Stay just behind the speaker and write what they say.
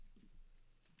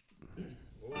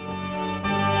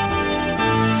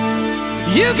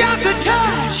You got the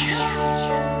touch.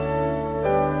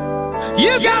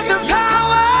 You got the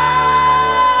power.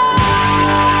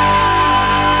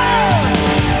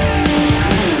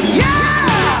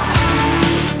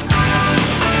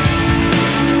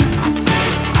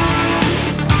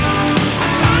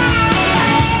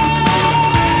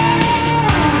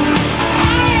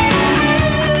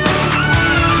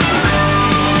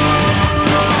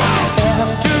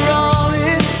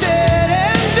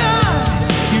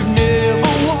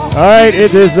 All right,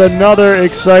 it is another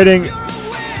exciting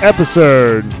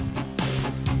episode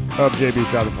of JB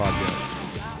Shouting Podcast.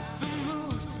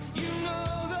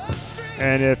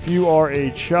 And if you are a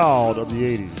child of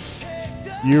the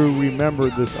 80s, you remember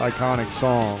this iconic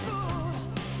song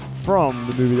from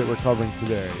the movie that we're covering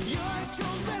today,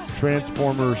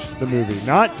 Transformers the movie.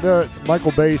 Not the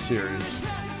Michael Bay series,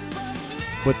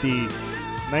 but the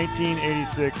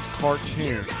 1986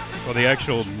 cartoon. Well, the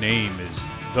actual name is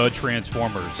The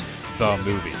Transformers, the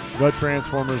movie. The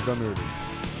Transformers, the movie.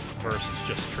 Versus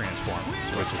just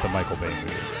Transformers, which is the Michael Bay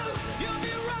movie.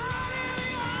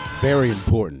 Very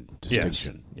important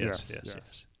distinction. Yes.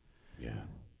 Yeah.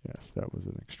 Yes, that was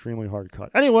an extremely hard cut.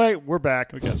 Anyway, we're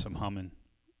back. We got some humming.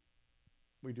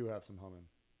 We do have some humming.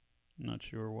 Not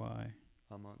sure why.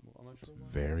 I'm not sure why.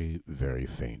 Very, very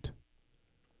faint.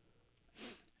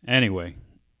 Anyway.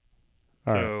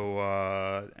 All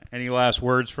So, any last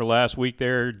words for last week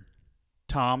there,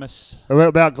 Thomas?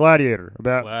 About Gladiator.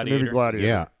 About the movie Gladiator.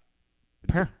 Gladiator.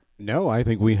 Yeah. No, I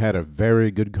think we had a very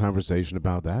good conversation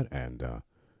about that, and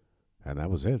that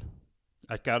was it.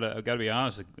 I gotta be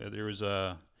honest. There was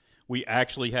we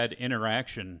actually had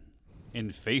interaction in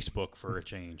Facebook for a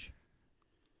change.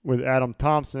 With Adam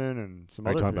Thompson and some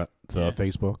Are you other talking about the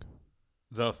Facebook?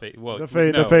 The the no,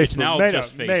 Facebook. it's now Meta.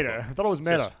 just Facebook. Meta. I thought it was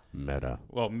Meta. Just- Meta.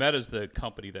 Well, Meta's the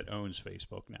company that owns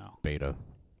Facebook now. Beta.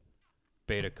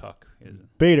 Beta Cuck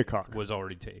Betacock. was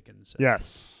already taken. So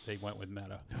Yes. they went with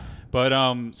Meta. But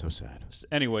So sad.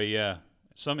 anyway, yeah,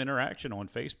 some interaction on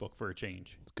Facebook for a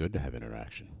change. It's good to have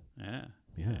interaction. Yeah.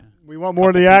 Yeah. We want more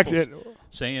of the Couple act. people's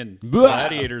saying Blah.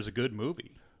 Gladiator's a good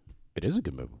movie. It is a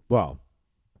good movie. Well,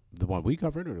 the one we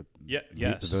covered, or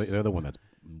Yes. the other one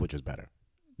which is better.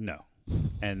 No.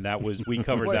 And that was we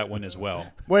covered that one as well.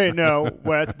 Wait, no.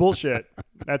 Well, that's bullshit.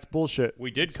 That's bullshit. We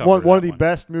did It's cover one of that the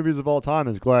best movies of all time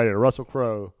is Gladiator. Russell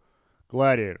Crowe,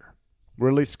 Gladiator.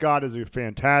 Ridley Scott is a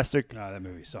fantastic That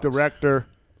movie sucks. director.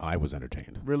 I was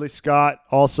entertained. Ridley Scott,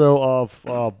 also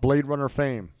of Blade Runner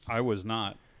fame. I was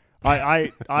not,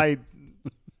 I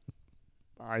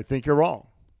think you're wrong.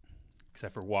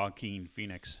 except for Joaquin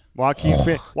Phoenix. Joaquin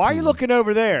Phoenix. Why are you looking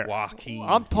over there? Joaquin.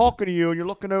 I'm talking to you and you're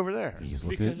looking over there. He's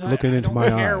Because looking I into don't my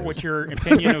care eyes. what your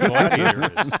opinion of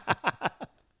Gladiator is.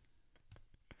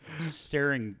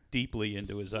 Staring deeply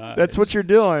into his eyes. That's what you're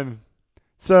doing.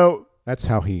 So That's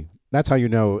how you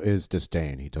know is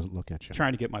disdain. He doesn't look at you.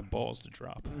 trying to get my balls to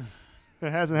drop.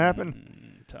 it hasn't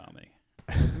happened. Tommy.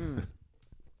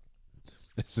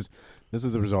 This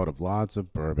is the result of lots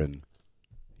of bourbon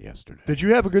yesterday. Did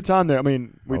you have a good time there? I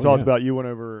mean, we Oh, talked yeah. about you went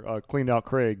over, cleaned out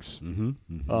Craig's.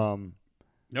 Mm-hmm.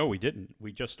 No, we didn't.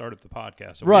 We just started the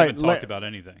podcast, so Right, we haven't talked about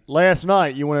anything. Last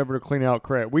night, you went over to clean out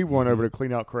Craig. We went over to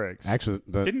clean out Craig's. Actually,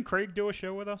 Didn't Craig do a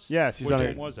show with us? Yes, he's Which done one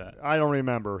it. was that? I don't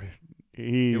remember.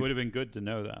 It would have been good to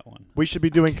know that one. We should be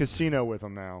doing casino with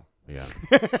him now yeah,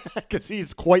 because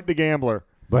he's quite the gambler.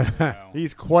 but Wow.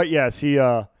 He's quite He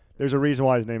there's a reason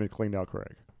why his name is Cleaned Out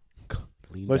Craig.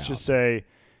 Let's just say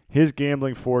his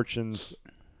gambling fortunes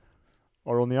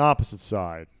are on the opposite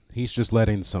side. he's just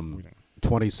letting some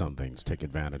 20-somethings take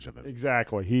advantage of him.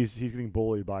 Exactly. He's getting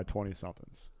bullied by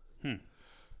 20-somethings. Hmm.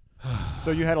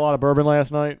 So you had a lot of bourbon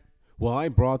last night? Well, I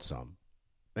brought some,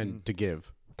 and to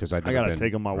give because I gotta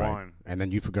take him my wine. and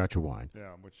then you forgot your wine,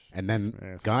 Yeah. Which and then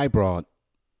Yes. Guy brought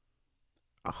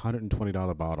a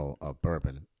 $120 bottle of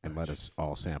bourbon and let us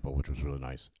all sample, which was really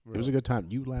nice. It was a good time.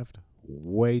 You left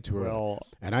way too early, well,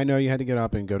 and I know you had to get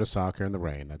up and go to soccer in the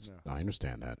rain. I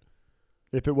understand that.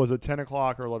 if it was a 10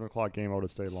 o'clock or 11 o'clock game, I would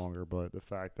have stayed longer. But the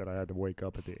fact that I had to wake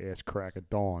up at the ass crack of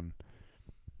dawn.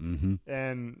 Mm-hmm.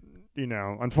 And,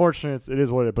 unfortunately, it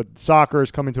is what it is. But soccer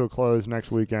is coming to a close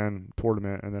next weekend,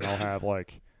 tournament, and then I'll have,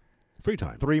 Free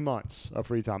time. 3 months of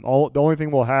free time. The only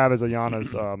thing we'll have is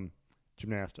Ayana's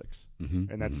gymnastics.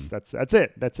 Mm-hmm. And that's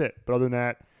it. That's it. But other than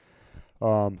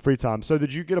that, free time. So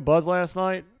did you get a buzz last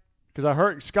night? Because I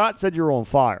heard Scott said you were on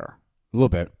fire. a little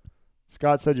bit.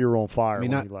 Scott said you were on fire. I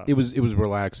mean, when he left. it was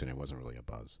relaxing. It wasn't really a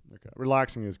buzz Okay.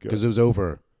 Relaxing is good. because it was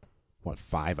over,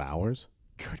 5 hours?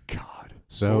 Good God. Or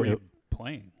So were you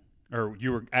playing? Or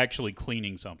you were actually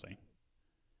cleaning something?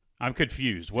 I'm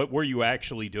confused. What were you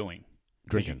actually doing?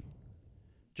 drinking,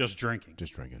 Just drinking.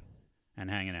 just drinking. and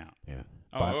hanging out. Yeah.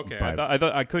 Oh, okay. I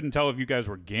thought I couldn't tell if you guys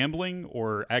were gambling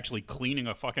or actually cleaning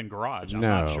a fucking garage. I'm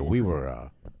not sure. we were.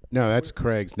 No, that's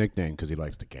Craig's nickname because he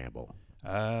likes to gamble.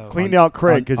 Cleaned out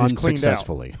Craig because he's cleaned out.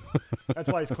 Unsuccessfully. That's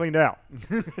why he's cleaned out.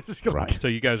 Right. So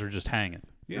you guys were just hanging.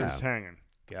 We're just hanging.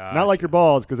 Gotcha. Not like your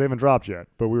balls because they haven't dropped yet,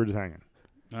 but we were just hanging.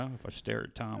 Well, if I stare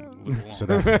at Tom a little longer.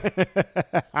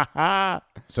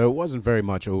 So so it wasn't very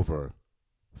much over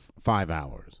 5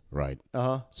 hours, right?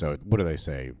 So what do they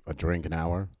say? A drink an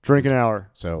hour? Drink an hour.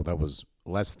 So that was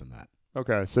less than that.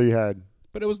 Okay, so you had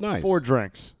But it was nice. 4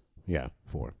 drinks, Yeah,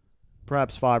 4.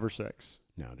 perhaps 5 or 6.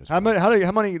 No, just How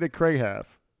many did Craig have?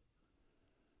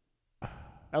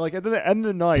 At the end of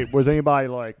the night, was anybody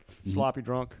like sloppy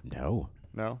drunk? No,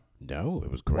 No.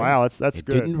 it was great. Wow, that's it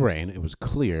good. didn't rain. It was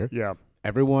clear. Yeah.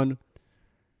 Everyone,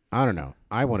 I don't know.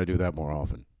 I want to do that more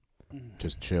often.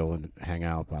 Just chill and hang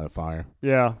out by the fire.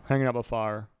 Yeah, hanging out by the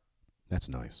fire. That's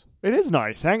nice. It is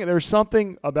nice. There's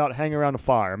something about hanging around a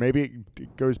fire. Maybe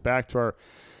it goes back to our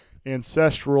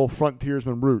ancestral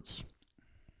frontiersman roots.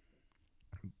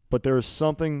 But there is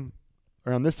something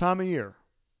around this time of year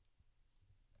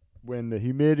when the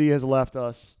humidity has left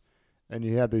us and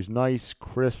you have those nice,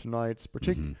 crisp nights,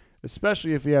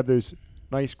 especially if you have those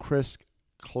nice, crisp,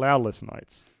 cloudless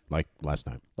nights. Like last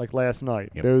night. Like last night.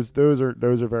 Yep. Those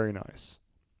are very nice.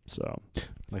 So I'd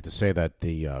like to say that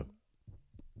the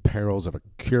perils of a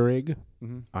Keurig,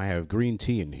 I have green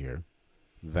tea in here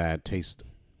that tastes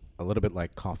a little bit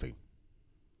like coffee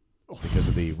because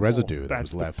of the residue that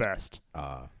was left. That's the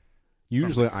best.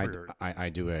 Usually I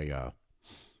do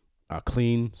a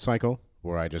clean cycle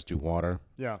where I just do water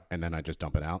and then I just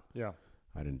dump it out. Yeah.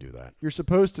 I didn't do that. You're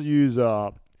supposed to use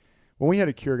when we had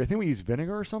a Keurig, I think we used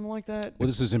vinegar or something like that. Well,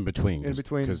 this is in between. In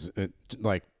between. Because,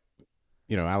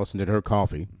 Allison did her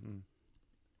coffee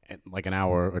like an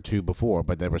hour or 2 before,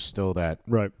 but there was still that,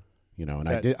 right? And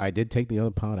I did take the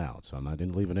other pot out, so I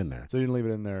didn't leave it in there. So you didn't leave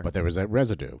it in there. But there was that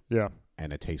residue. Yeah.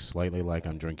 And it tastes slightly like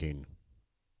I'm drinking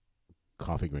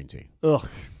coffee green tea. Ugh.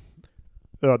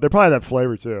 They probably have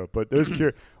flavor too, but those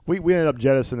we ended up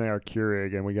jettisoning our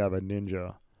Keurig and we got a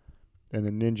Ninja, and the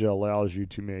Ninja allows you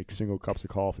to make single cups of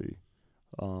coffee.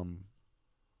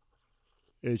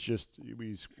 It's just we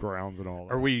use grounds and all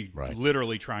that. Are we Right.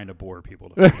 literally trying to bore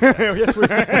people? Yes, we Who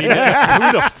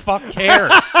the fuck cares?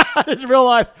 I didn't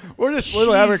realize we're just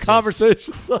literally having a Jesus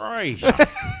conversation. Christ. What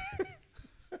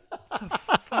the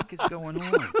fuck is going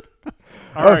on?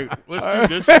 All right, let's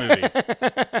do this movie.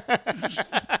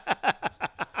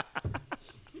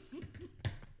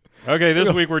 Okay,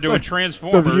 this week we're doing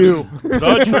Transformers.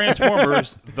 The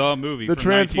Transformers, the movie. The from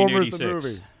Transformers, 1986. the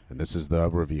movie. And this is the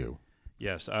review.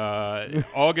 Yes,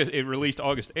 it released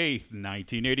August 8th,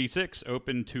 1986,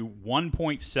 opened to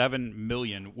 1.7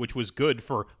 million, which was good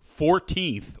for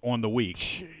 14th on the week.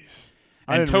 Jeez.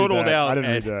 And totaled out I didn't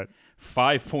at read that.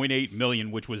 5.8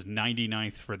 million, which was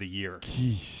 99th for the year.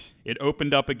 Jeez. It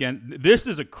opened up again. This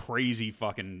is a crazy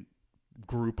fucking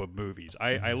group of movies.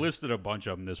 I listed a bunch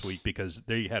of them this week because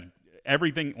they had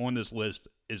everything on this list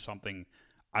is something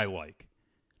I like,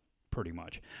 pretty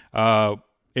much.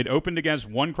 It opened against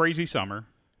One Crazy Summer.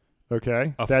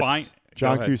 Okay. That's That's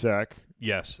John Cusack.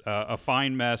 Yes. A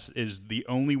Fine Mess is the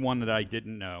only one that I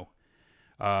didn't know.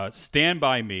 Stand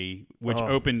By Me, which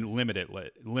opened limited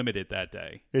that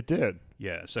day. It did.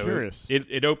 Yeah. So Curious.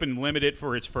 it opened limited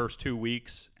for its first 2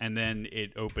 weeks, and then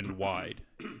it opened wide.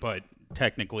 But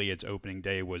technically, its opening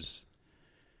day was.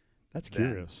 That's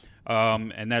curious.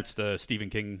 And that's the Stephen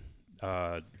King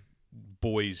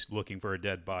boys looking for a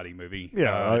dead body movie.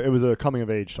 Yeah, it was a coming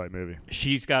of age type movie.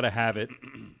 She's Gotta Have It,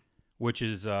 which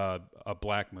is a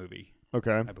black movie,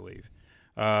 Okay. I believe.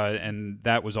 And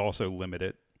that was also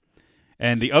limited.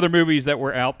 And the other movies that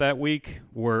were out that week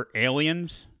were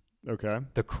Aliens, Okay.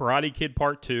 The Karate Kid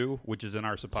Part 2, which is in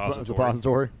our suppository.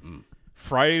 Suppository.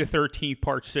 Friday the 13th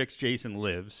Part 6, Jason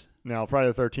Lives. Now,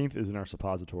 Friday the 13th is in our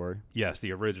suppository, Yes,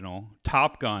 the original.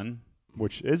 Top Gun.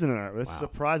 which isn't in our. It's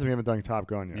surprising we haven't done Top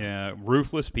Gun yet. Yeah.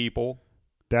 Ruthless People.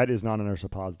 That is not in our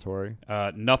suppository.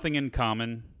 Nothing in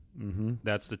Common. Mm-hmm.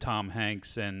 That's the Tom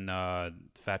Hanks and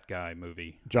fat guy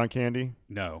movie. John Candy,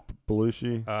 No.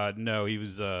 Belushi, No, he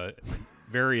was a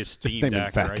very esteemed naming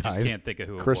actor. fat I just guys. can't think of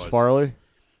who Chris it was. Farley.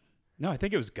 No, I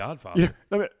think it was Godfather. Yeah.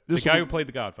 The Just guy who played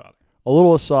the Godfather. a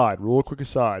little aside, real quick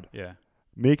aside. Yeah.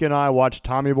 Meek and I watched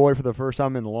Tommy Boy for the first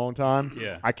time in a long time.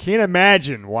 Yeah. I can't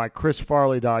imagine why Chris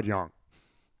Farley died young.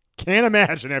 Can't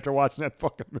imagine after watching that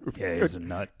fucking movie. Yeah, he was a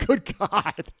nut. Good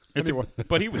God. Anyway,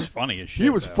 But he was funny as shit. he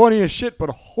was though. funny as shit, but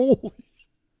holy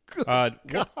God.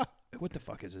 What the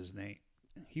fuck is his name?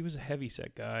 He was a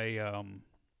heavyset guy.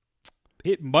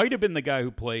 It might have been the guy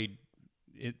who played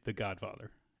the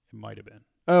Godfather. It might have been.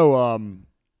 Oh,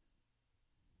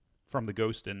 from The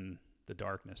Ghost in the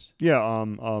Darkness. yeah,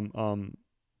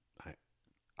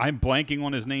 I'm blanking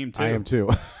on his name too. I am too.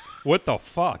 What the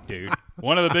fuck, dude?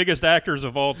 One of the biggest actors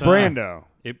of all time. Brando.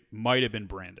 It might have been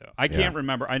Brando. I can't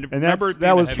remember. I And remember it being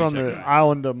that a was from heavyset the guy.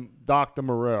 Island of Dr.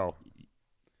 Moreau.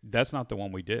 That's not the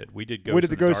one we did. We did Ghost We did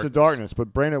the in Ghost of Darkness,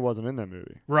 but Brando wasn't in that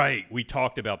movie. Right. We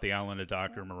talked about the Island of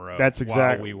Dr. Moreau. That's while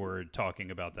exactly- we were talking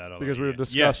about that other Because we were idiot.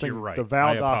 discussing yes, you're right. the Val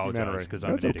I documentary. because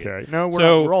I'm That's an idiot. okay. No,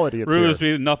 we're all idiots Rulers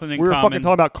here. with nothing in We were common. fucking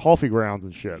talking about coffee grounds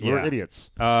and shit. We're Yeah. idiots.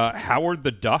 Howard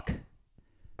the Duck.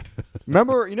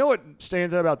 Remember, you know what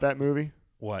stands out about that movie?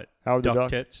 What? Howard the Duck Duck?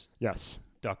 Tits? Yes.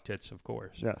 Duck Tits, of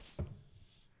course. Yes.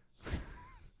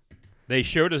 They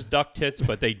showed us Duck Tits,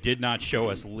 but they did not show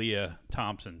us Leah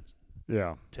Thompson's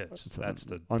Yeah. tits. It's That's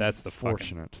the fucking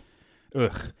unfortunate.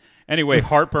 ugh. Anyway,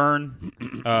 Heartburn.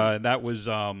 That was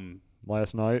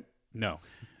Last night. no,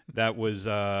 that was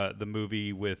the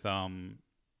movie with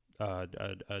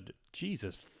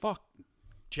Jesus fuck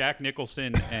Jack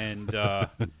Nicholson and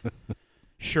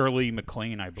Shirley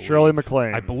MacLaine. I believe Shirley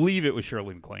MacLaine. I believe it was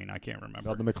Shirley MacLaine. I can't remember.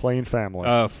 About the McLean family.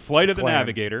 Flight of the Clan.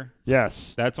 Navigator.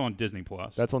 Yes. That's on Disney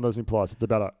Plus. That's on Disney Plus. It's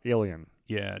about an alien.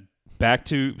 Yeah. Back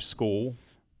to School.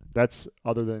 That's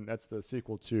the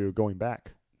sequel to Going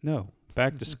Back. No.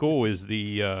 Back to School is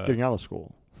the Getting out of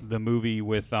school. the movie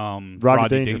with Rodney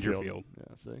Rodney Dangerfield. Dangerfield.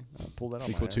 Yeah, see? I pulled that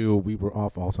Sequel out my to ass. We Were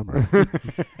Off All Summer.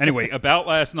 Anyway, about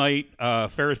last night,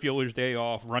 Ferris Bueller's Day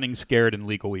Off, Running Scared, and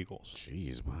Legal Eagles.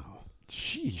 Jeez, wow.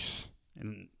 Jeez.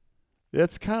 And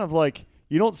It's kind of like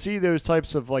you don't see those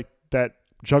types of like that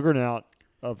juggernaut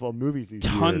of movies these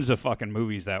tons years. of fucking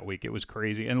movies that week. It was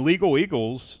crazy. And Legal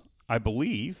Eagles, I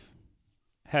believe,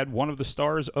 had one of the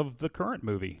stars of the current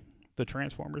movie, the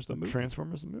Transformers the movie.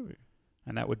 Transformers the movie.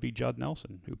 And that would be Judd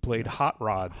Nelson, who played Hot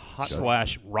Rod /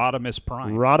 Rodimus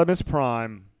Prime. Rodimus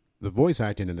Prime. The voice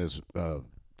acting in this, the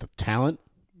talent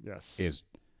Yes. is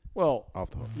Well, off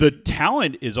the hook. The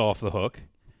talent is off the hook.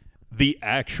 The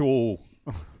actual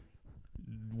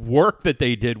work that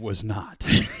they did was not.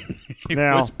 It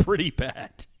Now- was pretty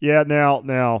bad. yeah.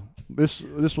 Now this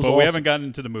was. But also, we haven't gotten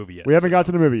into the movie yet. we haven't so- got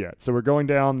to the movie yet, so we're going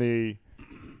down the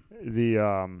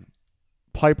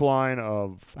pipeline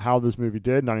of how this movie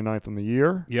did. 99th in the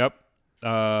year. Yep.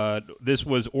 This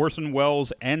was Orson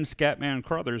Welles and Scatman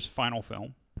Crothers' final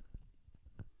film.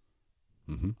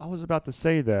 I was about to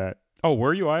say that. Oh,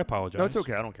 were you? I apologize. No, it's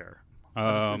okay. I don't care.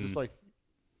 It's just like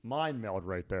mind meld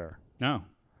right there. No.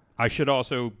 I should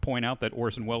also point out that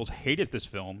Orson Welles hated this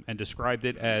film and described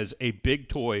it as a big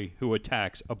toy who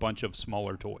attacks a bunch of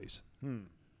smaller toys. Well,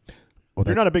 You're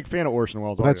that's, not a big fan of Orson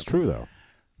Welles, well, are that's you? true, though.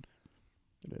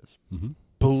 It is.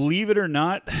 Believe it or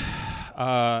not,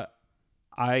 I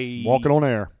Walking on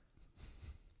air.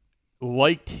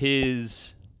 liked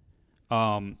his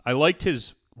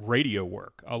radio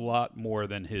work a lot more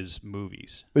than his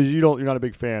movies. But you're not a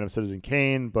big fan of Citizen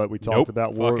Kane, but we talked Nope,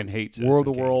 about fucking hate War of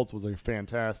the Citizen Kane. Worlds was a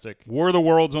fantastic. War of the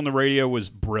Worlds on the radio was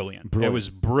brilliant. It was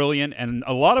brilliant, and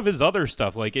a lot of his other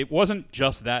stuff, like it wasn't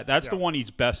just that. That's the one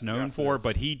he's best known for,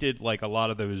 but he did like a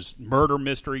lot of those murder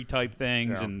mystery type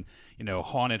things and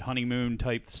haunted honeymoon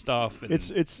type stuff. And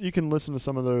It's you can listen to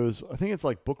some of those. I think it's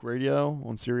like Book Radio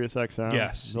on Sirius XM.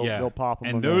 yes, they'll pop them.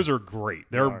 and those are great.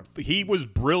 He was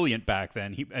brilliant back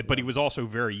then. But he was also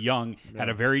very young, had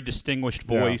a very distinguished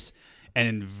voice.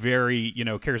 And very,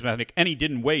 charismatic, and he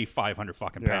didn't weigh 500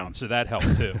 fucking pounds, so that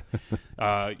helped too.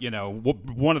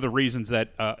 One of the reasons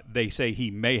that they say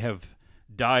he may have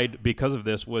died because of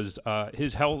this was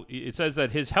his health. It says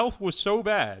that his health was so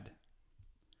bad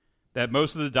that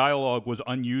most of the dialogue was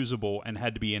unusable and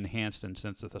had to be enhanced and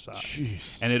synthesized. Jeez.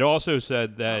 And it also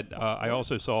said that I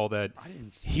also saw that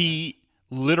he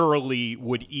literally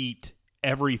would eat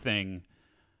everything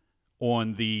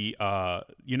on the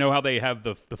how they have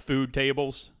the food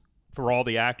tables for all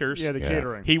the actors. Yeah, the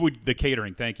catering. The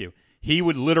catering. Thank you. He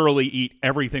would literally eat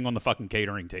everything on the fucking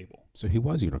catering table. So he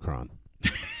was Unicron.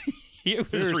 It was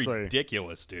Seriously.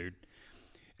 ridiculous, dude.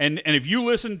 And if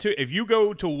you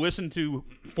go to listen to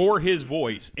for his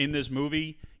voice in this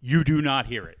movie, you do not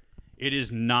hear it. It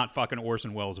is not fucking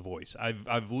Orson Welles' voice.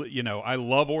 I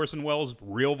love Orson Welles'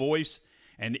 real voice,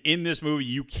 and in this movie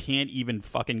you can't even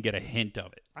fucking get a hint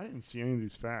of it. I didn't see any of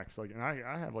these facts. And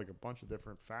I have like a bunch of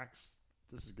different facts.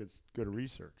 This is good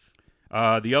research.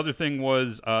 The other thing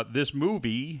was this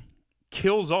movie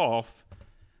kills off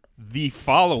the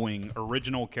following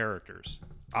original characters: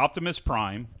 Optimus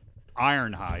Prime,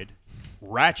 Ironhide,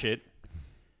 Ratchet,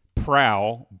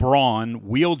 Prowl, Brawn,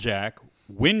 Wheeljack,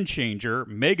 Windchanger,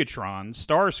 Megatron,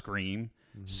 Starscream,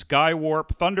 Skywarp,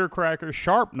 Thundercracker,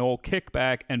 Sharpnel,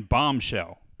 Kickback, and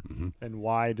Bombshell. And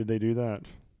why did they do that?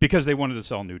 Because they wanted to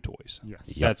sell new toys.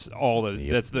 Yes. That's all.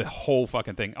 That's the whole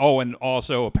fucking thing. Oh, and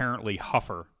also apparently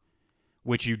Huffer,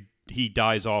 which he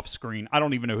dies off screen. I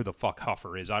don't even know who the fuck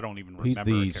Huffer is. I don't even remember. He's a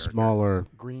the character. smaller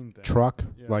Green thing. truck.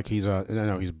 Yeah. Like he's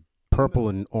he's purple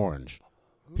and orange.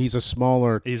 He's a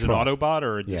smaller. He's truck. an Autobot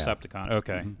or a Yeah. Decepticon.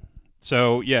 Okay.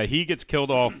 So yeah, he gets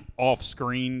killed off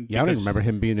screen. Yeah, I don't because remember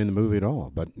him being in the movie at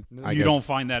all. But I you guess, don't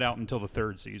find that out until the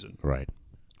third season. right.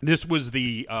 This was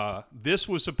this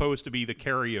was supposed to be the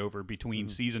carryover between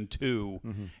season 2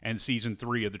 and season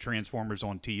 3 of the Transformers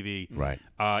on TV. Right.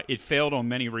 It failed on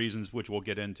many reasons, which we'll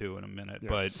get into in a minute.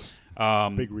 Yes. But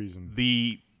Big reason.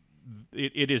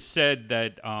 It is said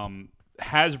that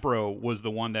Hasbro was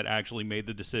the one that actually made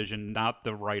the decision, not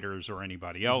the writers or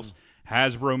anybody else.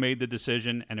 Hasbro made the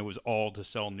decision, and it was all to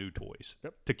sell new toys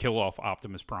to kill off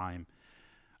Optimus Prime.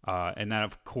 And that,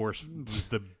 of course, was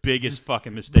the biggest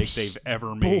fucking mistake they've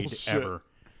ever made, Bullshit. ever.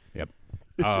 Yep.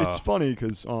 It's funny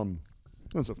because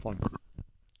that's so fun.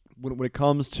 When it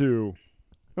comes to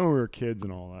when we were kids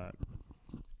and all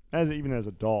that, even as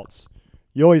adults,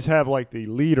 you always have like the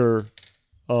leader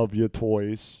of your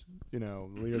toys, the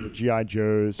leader of the GI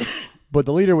Joes, but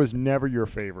the leader was never your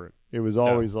favorite. It was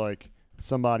always like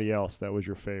somebody else that was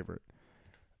your favorite.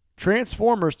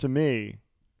 Transformers to me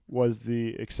was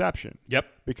the exception. Yep.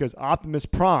 Because Optimus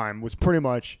Prime was pretty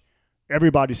much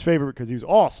everybody's favorite because he was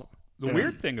awesome. The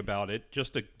weird thing about it,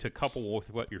 just to couple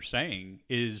with what you're saying,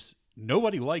 is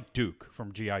nobody liked Duke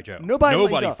from G.I. Joe. Nobody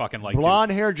fucking liked Duke.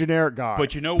 Blonde-haired generic guy.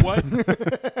 But you know what?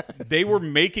 They were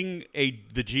making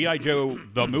the G.I. Joe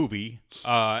the movie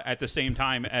at the same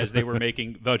time as they were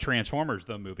making the Transformers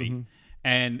the movie.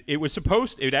 And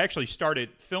it actually started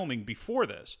filming before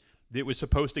this. It was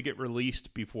supposed to get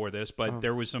released before this, but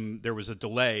there was a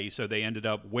delay, so they ended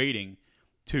up waiting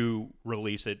to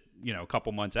release it, a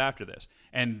couple months after this.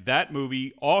 And that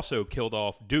movie also killed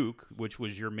off Duke, which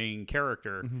was your main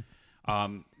character,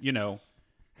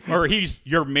 or he's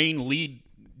your main lead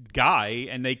guy,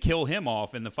 and they kill him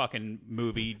off in the fucking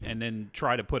movie and then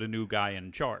try to put a new guy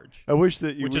in charge. I wish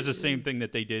that which is the same thing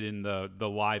that they did in the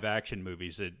live action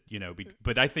movies that,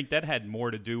 but I think that had more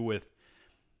to do with,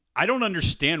 I don't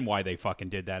understand why they fucking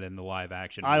did that in the live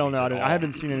action movies. I don't know. at all. I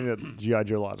haven't seen any of the G.I.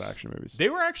 Joe live action movies. They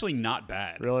were actually not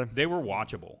bad. Really? They were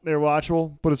watchable. They're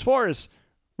watchable. But as far as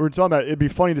we were talking about, it'd be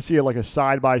funny to see like a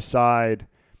side-by-side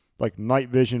like night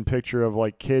vision picture of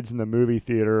like kids in the movie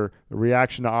theater, the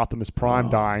reaction to Optimus Prime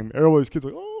dying. Everybody's kids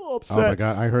like, upset. Oh my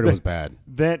God, I heard it was bad.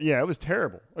 Then it was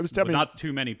terrible. It was But definitely not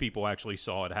too many people actually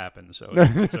saw it happen, so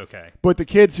it's okay. But the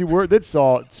kids who did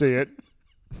see it.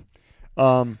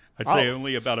 I'd say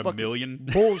only about a million.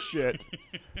 Bullshit.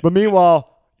 But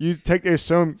meanwhile, you take those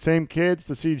same kids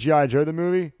to see G.I. Joe the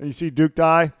movie, and you see Duke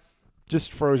die,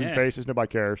 just frozen Yeah. faces. Nobody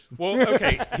cares. Well,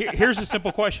 okay. Here's a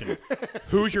simple question: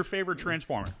 who's your favorite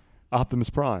Transformer? Optimus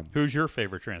Prime. Who's your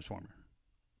favorite Transformer?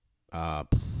 I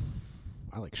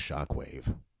like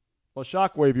Shockwave. Well,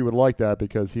 Shockwave, you would like that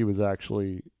because he was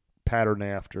actually patterned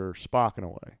after Spock in a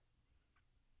way.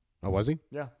 Oh, was he?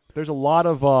 Yeah. There's a lot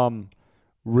of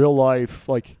real life,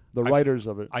 like the writers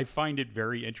of it. I find it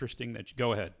very interesting that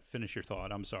go ahead, finish your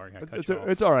thought. I'm sorry, I cut you off.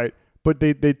 It's all right. But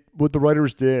they what the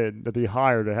writers did that they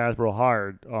hired, that Hasbro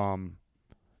hired,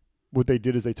 what they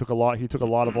did is he took a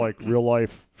lot of like real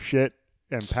life shit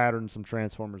and patterned some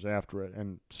Transformers after it.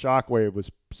 And Shockwave was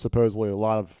supposedly a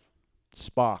lot of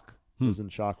Spock was in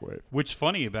Shockwave. What's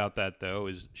funny about that though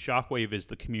is Shockwave is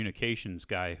the communications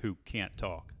guy who can't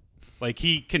talk. Like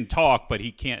he can talk, but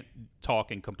he can't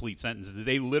talk in complete sentences.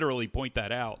 They literally point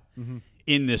that out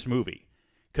in this movie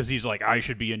because he's like, I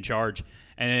should be in charge,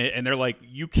 and they're like,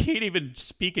 you can't even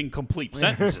speak in complete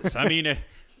sentences. I mean,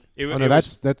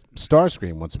 that's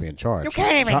Starscream wants to be in charge. You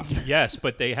can't even. yes,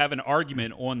 but they have an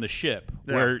argument on the ship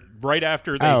where right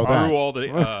after they Oh, threw that. all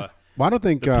the Well, I don't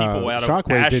think the people out of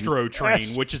Shockwave Astro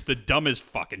Train, which is the dumbest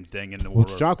fucking thing in the world.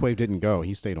 Shockwave didn't go.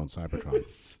 He stayed on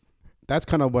Cybertron. That's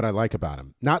kind of what I like about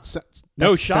him. No,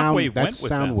 Shockwave That's went with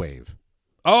them. Soundwave.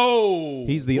 Oh,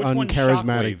 He's the which one's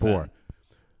uncharismatic Shockwave, board.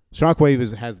 then?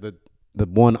 Shockwave has the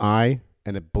one eye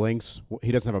and it blinks.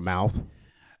 He doesn't have a mouth.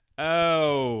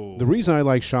 Oh, The reason I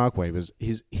like Shockwave is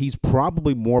he's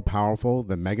probably more powerful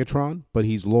than Megatron, but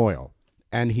he's loyal.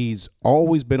 And he's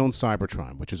always been on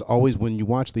Cybertron, which is always, when you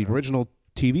watch the original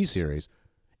TV series,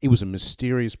 it was a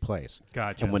mysterious place.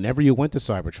 Gotcha. And whenever you went to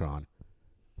Cybertron,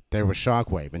 there was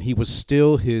Shockwave, and he was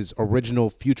still his original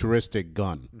futuristic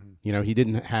gun. He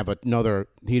didn't have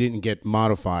he didn't get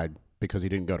modified because he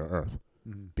didn't go to Earth.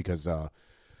 Because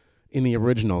in the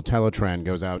original, Teletran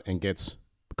goes out and gets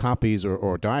copies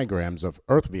or diagrams of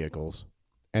Earth vehicles,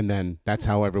 and then that's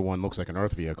how everyone looks like an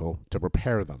Earth vehicle to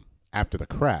repair them. after the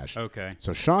crash. Okay.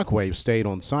 So Shockwave stayed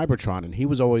on Cybertron, and he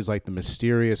was always like the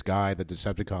mysterious guy that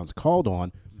Decepticons called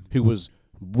on, who was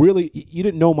really, you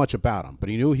didn't know much about him, but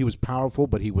he knew he was powerful,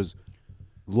 but he was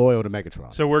loyal to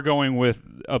Megatron. So we're going with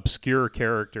obscure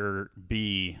character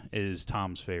B is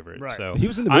Tom's favorite. Right. So He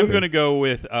was in the I'm movie. going to go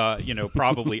with,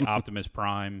 probably Optimus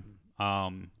Prime.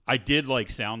 I did like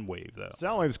Soundwave though.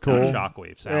 Soundwave's cool.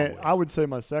 Shockwave. And Soundwave. I would say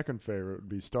my second favorite would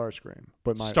be Starscream.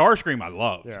 But my Starscream, I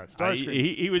loved. Yeah,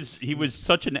 Starscream. He was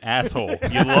such an asshole.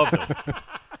 You loved him.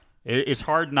 It's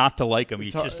hard not to like him.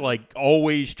 He's just like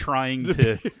always trying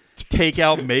to take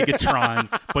out Megatron,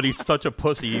 but he's such a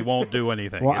pussy. He won't do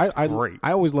anything. Well, It's great.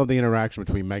 I always love the interaction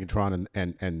between Megatron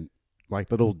and like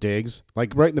little digs.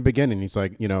 Like right in the beginning, he's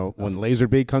like, when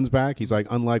Laserbeak comes back, he's like,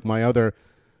 unlike my other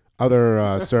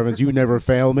servants, you never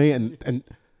fail me. And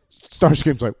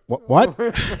Starscream's like, what?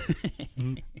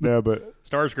 yeah, but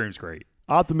Starscream's great.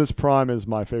 Optimus Prime is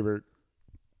my favorite,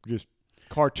 just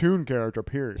cartoon character.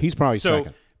 Period. He's probably So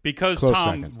second. because Close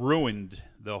Tom second. ruined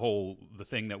the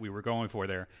thing that we were going for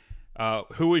there,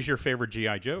 who is your favorite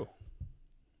G.I. Joe?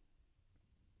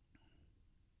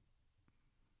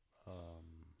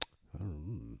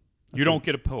 You don't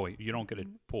get a point. You don't get a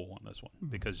pull on this one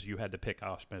because you had to pick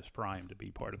Optimus Prime to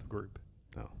be part of the group.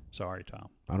 No, Sorry, Tom.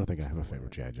 I don't think I have a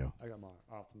favorite G.I. Joe. I got my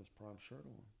Optimus Prime shirt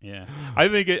on. Yeah, I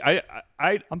think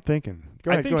I'm thinking.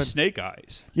 Go I ahead. think Go ahead. Snake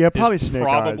Eyes. Yeah, probably is Snake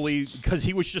probably because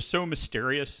he was just so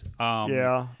mysterious.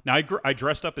 Yeah. Now I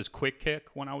dressed up as Quick Kick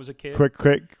when I was a kid. Quick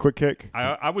kick.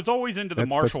 I was always into the That's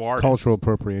martial arts. cultural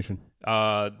appropriation. The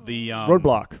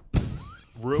Roadblock.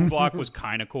 Roadblock was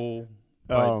kind of cool,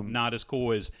 but not as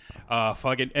cool as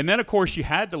fucking. And then of course you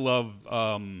had to love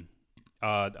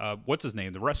what's his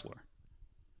name, the wrestler.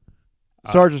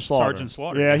 Sergeant Slaughter. Sergeant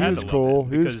Slaughter. Yeah, You he had was to love cool. him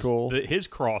He was because cool. His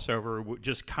crossover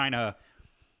just kind of.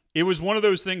 It was one of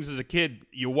those things as a kid.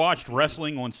 You watched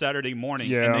wrestling on Saturday morning,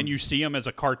 Yeah. and then you see him as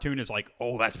a cartoon. It's like,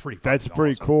 oh, that's pretty. That's fucking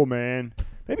pretty awesome. cool, man.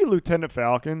 Maybe Lieutenant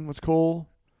Falcon was cool.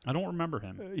 I don't remember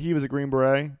him. He was a Green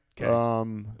Beret.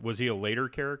 Okay. Was he a later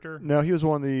character? No, he was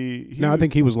one of the. No, I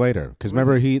think he was later because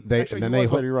remember Actually, they he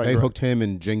was later, you're right, they you're hooked him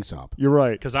and Jinx up. You're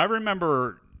right. Because I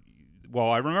remember. Well,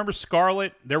 I remember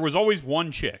Scarlet. There was always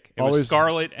one chick. It was Always-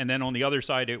 Scarlet, and then on the other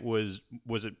side, it wasn't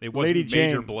Lady Major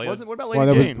Jane. Blade. What about Lady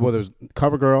Well, Jane? there was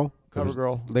CoverGirl. There was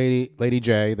CoverGirl. Lady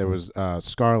J. There was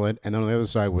Scarlet, and then on the other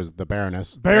side was the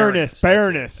Baroness. Baroness.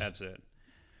 That's it.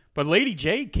 But Lady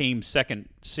J came second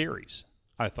series,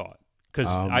 I thought. Because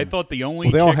I thought the only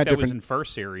well, they all chick had that was different- in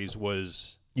first series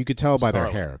was You could tell by their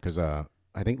Scarlet. hair because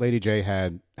I think Lady J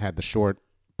had the short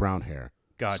brown hair.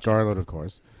 Gotcha. Scarlet, of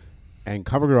course, and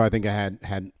CoverGirl. I think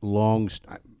had long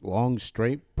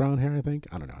straight brown hair. I think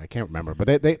I don't know. I can't remember. But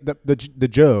the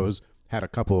Joes had a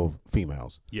couple of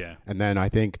females. Yeah. And then I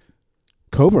think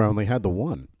Cobra only had the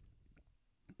one.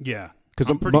 Yeah. Because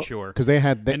I'm pretty sure. Because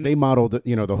they modeled,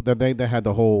 they had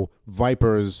the whole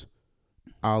Vipers,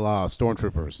 a la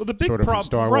Stormtroopers, Well, the big sort of problem, from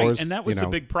Star right? Wars, And that was you the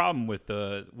know. big problem with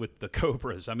the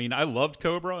Cobras. I mean, I loved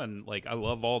Cobra, and I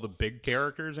love all the big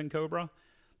characters in Cobra.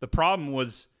 The problem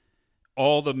was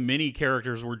all the mini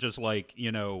characters were just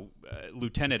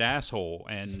Lieutenant Asshole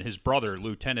and his brother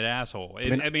Lieutenant Asshole.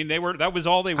 I mean, they were. That was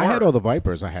all they were. I had all the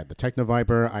Vipers. I had the Techno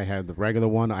Viper. I had the regular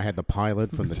one. I had the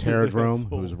pilot from the Terradrome,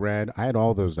 who was red. I had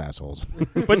all those assholes.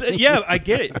 But yeah, I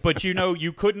get it. But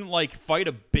you couldn't fight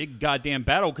a big goddamn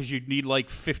battle because you'd need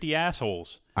 50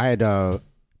 assholes. I had 2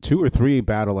 or 3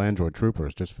 battle android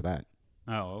troopers just for that.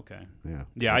 Oh, okay. Yeah.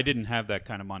 Yeah, I didn't have that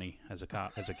kind of money as a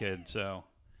kid, so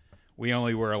we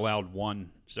only were allowed one.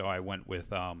 So I went with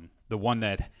the one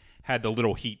that had the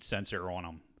little heat sensor on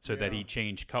him, so that he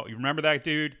changed color. You remember that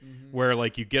dude, where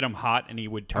you get him hot and he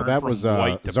would turn that from was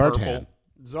white to Zartan. purple.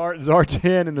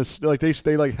 Zartan and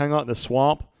they hang out in the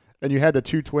swamp, and you had the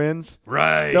two twins.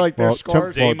 Right. They're they're Well,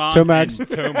 scars. Zaymon Tomax, and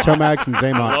Tomax. Tomax and I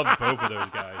Zaymon. loved both of those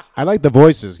guys. I like the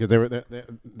voices because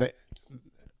they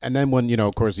and then when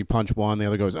of course you punch one, the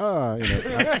other goes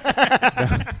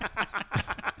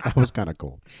that was kind of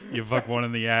cool. You fuck one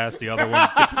in the ass, the other one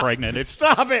gets pregnant. It's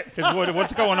Stop it!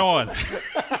 what's going on?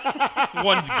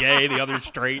 One's gay, the other's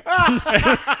straight.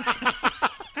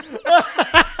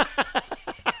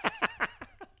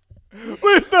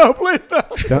 Please no! Please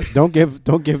no! Don't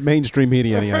give mainstream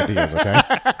media any ideas, okay?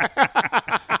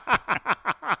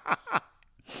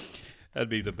 That'd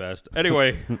be the best.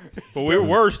 Anyway, but we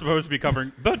were supposed to be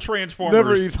covering the Transformers,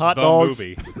 Never eats hot the dogs.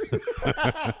 movie.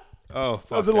 Oh, fuck.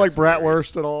 Doesn't like that's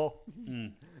hilarious. bratwurst at all.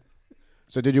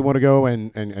 So did you want to go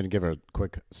and give a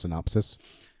quick synopsis?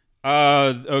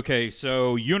 Okay,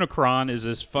 so Unicron is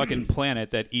this fucking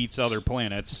planet that eats other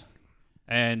planets,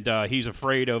 and he's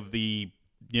afraid of the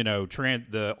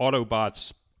the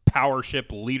Autobots power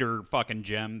ship leader fucking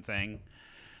gem thing.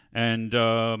 And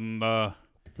The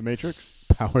Matrix.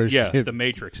 Power yeah, ship the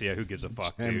Matrix. Yeah, who gives a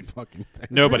fuck, and dude? fucking thing.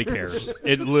 Nobody cares.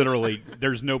 It literally,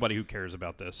 there's nobody who cares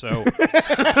about this. So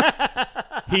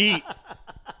the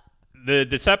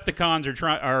Decepticons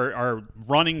are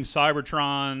running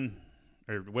Cybertron,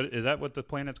 or what is that? What the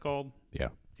planet's called? Yeah.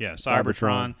 Yeah,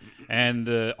 Cybertron. And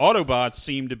the Autobots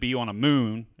seem to be on a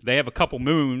moon. They have a couple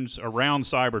moons around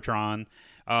Cybertron,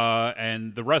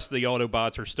 and the rest of the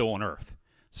Autobots are still on Earth.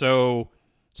 So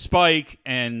Spike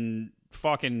and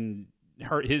fucking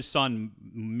his son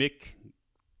Mick,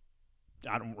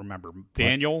 I don't remember,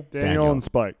 Daniel And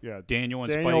Spike. Yeah. Daniel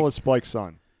and Daniel Spike. is Spike's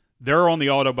son. They're on the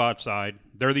Autobot side.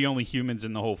 They're the only humans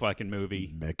in the whole fucking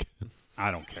movie. Mick. I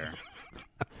don't care.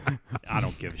 I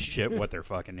don't give a shit what their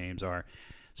fucking names are.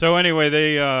 So anyway,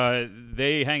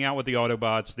 they hang out with the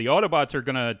Autobots. The Autobots are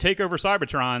going to take over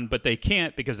Cybertron, but they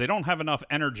can't because they don't have enough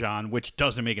Energon, which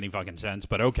doesn't make any fucking sense,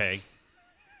 but okay.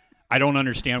 I don't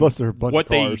understand Plus they're a bunch what of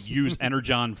they cars. use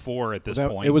Energon for at this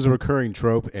point. It was a recurring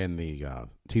trope in the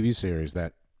TV series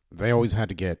that they always had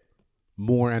to get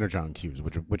more energon cubes,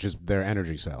 which is their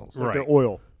energy cells. Like Right. their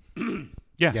oil.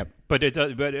 Yeah, Yep. but it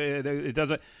does. But it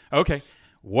doesn't. Okay,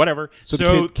 whatever. So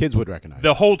the kids would recognize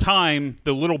the whole time,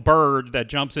 the little bird that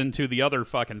jumps into the other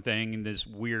fucking thing, and this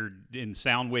weird in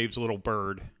Soundwave's little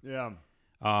bird. Yeah.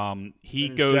 He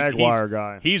And goes. Jaguar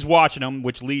guy. He's watching him,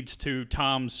 which leads to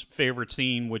Tom's favorite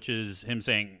scene, which is him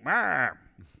saying, "Ah,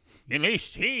 at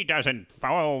least he doesn't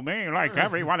follow me like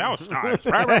everyone else does."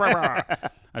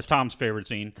 That's Tom's favorite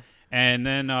scene. And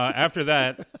then after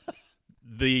that,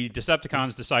 the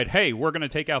Decepticons decide, hey, we're going to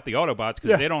take out the Autobots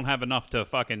because they don't have enough to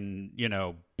fucking,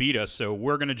 beat us. So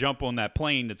we're going to jump on that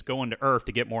plane that's going to Earth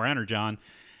to get more Energon.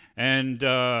 And,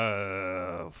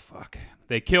 fuck.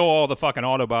 They kill all the fucking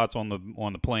Autobots on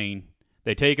the plane.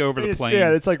 They take over the plane.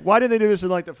 Yeah, it's like, why didn't they do this in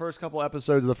like the first couple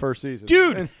episodes of the first season?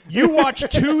 Dude, you watch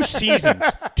 2 seasons,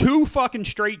 2 fucking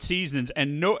straight seasons,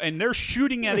 and they're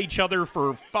shooting at each other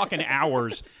for fucking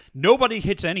hours. Nobody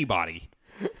hits anybody.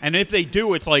 And if they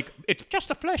do, it's like, it's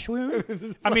just a flesh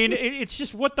wound. I mean, it's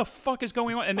just, what the fuck is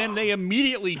going on? And then they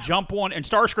immediately jump on, and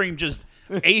Starscream just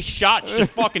ace shots,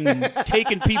 just fucking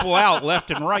taking people out left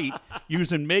and right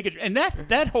using Mega. And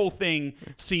that whole thing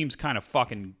seems kind of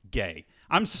fucking gay.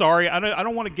 I'm sorry, I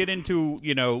don't want to get into,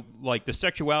 like the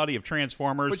sexuality of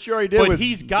Transformers. But you already did But with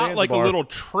he's got like a Zanzibar. little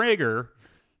trigger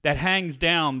that hangs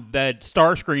down that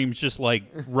Starscream's just like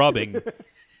rubbing.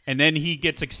 And then he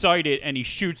gets excited and he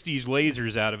shoots these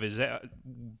lasers out of his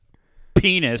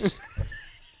penis.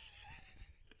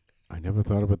 I never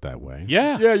thought of it that way.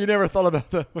 Yeah. Yeah, you never thought about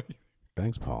that.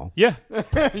 Thanks, Paul. Yeah.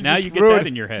 Now you get that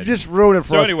in your head. You just ruined it for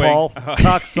So us, anyway, Paul.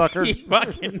 Cocksucker. He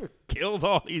fucking kills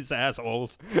all these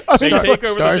assholes. Oh, They take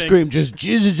over the thing. Starscream just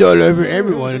jizzes all over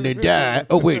everyone and they die.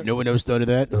 Oh wait, no one else thought of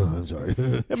that. Oh, I'm sorry.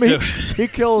 I mean, he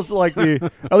kills like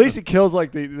at least he kills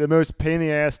like the most pain in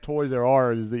the ass toys there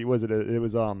are. Is the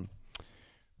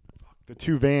the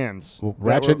 2 vans. Well, that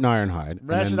Ratchet were- and Ironhide. Ratchet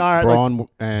and and then Iron- Brawn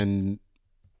and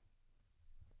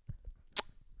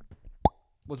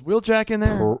Was Wheeljack in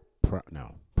there?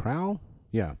 Prowl?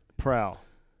 Yeah. Prowl.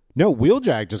 No,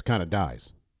 Wheeljack just kind of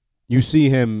dies. You see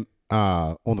him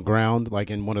on the ground, like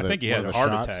in one of I the think he one had of a the heart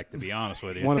shots. attack, to be honest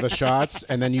with you. One of the shots,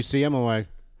 and then you see him. I'm like,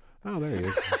 oh, there he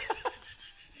is.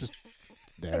 Just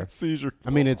there. Seizure. I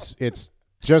mean, it's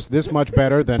just this much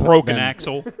better than Broken than,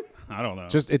 axle. I don't know.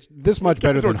 Just it's this much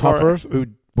better into a than car Huffer, accident.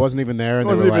 who wasn't even there, and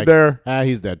Wasn't they were even like, there.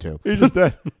 he's dead too. He's just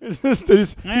dead.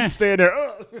 He's standing there.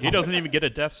 Ugh. He doesn't even get a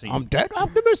death scene. I'm dead,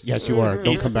 Optimus. Yes, you are.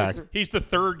 Don't come back. He's the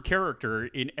 3rd character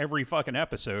in every fucking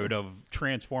episode of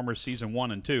Transformers season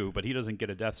 1 and 2, but he doesn't get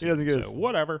a death scene. doesn't get so a-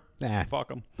 whatever. Nah.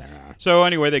 Fuck him. So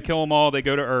anyway, they kill them all. They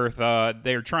go to Earth.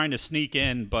 They're trying to sneak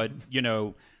in, but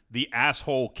the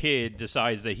asshole kid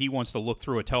decides that he wants to look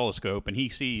through a telescope, and he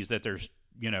sees that there's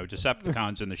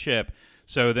Decepticons in the ship.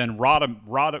 So then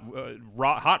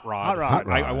Hot Rod.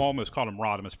 I almost called him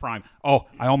Rodimus Prime. Oh,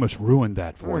 I almost ruined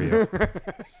that for you.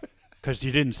 Because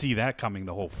you didn't see that coming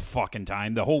the whole fucking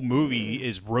time. The whole movie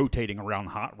is rotating around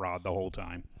Hot Rod the whole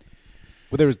time.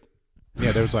 Well, there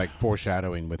was like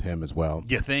foreshadowing with him as well.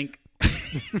 You think?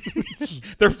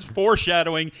 There's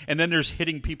foreshadowing, and then there's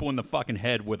hitting people in the fucking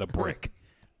head with a brick.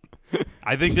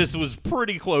 I think this was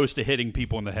pretty close to hitting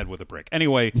people in the head with a brick.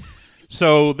 Anyway,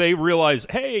 so they realize,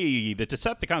 hey, the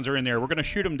Decepticons are in there. We're going to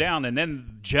shoot them down. And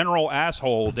then General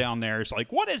Asshole down there is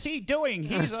like, what is he doing?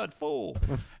 He's a fool.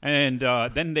 And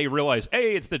then they realize,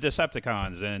 hey, it's the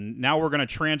Decepticons. And now we're going to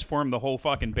transform the whole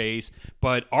fucking base.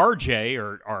 But RJ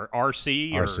or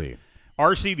RC. RC.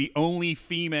 Arcee, the only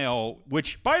female,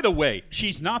 which, by the way,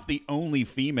 she's not the only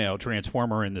female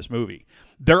Transformer in this movie.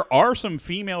 There are some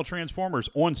female Transformers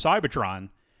on Cybertron,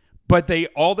 but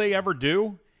all they ever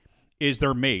do is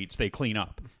they're maids. They clean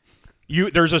up.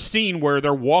 There's a scene where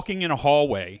they're walking in a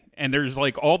hallway, and there's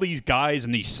like all these guys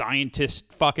and these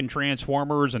scientist fucking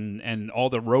Transformers and all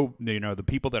the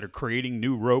people that are creating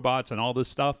new robots and all this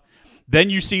stuff. Then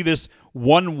you see this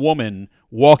one woman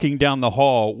walking down the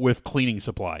hall with cleaning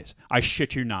supplies. I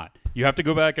shit you not. You have to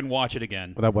go back and watch it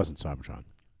again. Well, that wasn't Cybertron.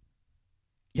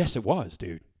 Yes, it was,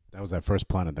 dude. That was that first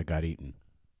planet that got eaten.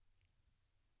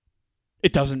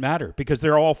 It doesn't matter because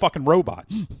they're all fucking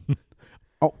robots.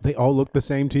 Oh, they all look the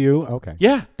same to you? Okay.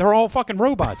 Yeah, they're all fucking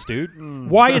robots, dude.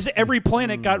 Why is every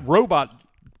planet got robot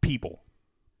people?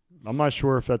 I'm not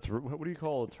sure if that's what do you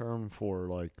call a term for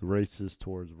like racist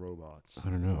towards robots? I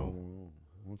don't know.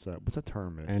 What's that? What's that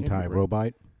term? Man?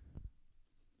 Anti-robot?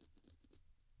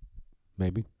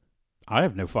 Maybe. I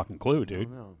have no fucking clue, I dude.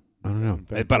 don't know.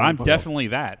 But I'm definitely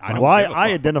that. I don't. Well, give a I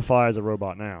fuck. identify as a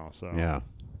robot now, so Yeah.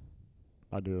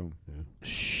 I do.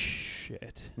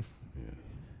 Shit.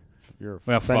 You're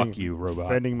Well, offending, fuck you, robot.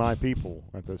 offending my people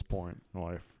at this point in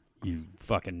life. You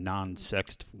fucking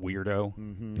non-sexed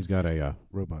weirdo. He's got a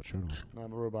robot shirt on. I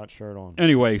have a robot shirt on.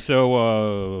 Anyway,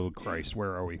 so Christ,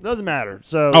 where are we? Doesn't matter.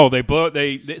 So Oh,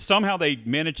 they somehow they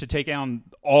managed to take down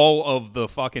all of the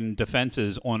fucking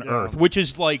defenses on Yeah. Earth, which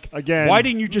is like, Again. why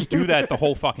didn't you just do that the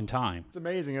whole fucking time? it's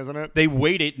amazing, isn't it? They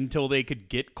waited until they could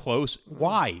get close.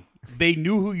 Why? They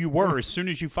knew who you were as soon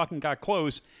as you fucking got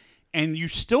close, and you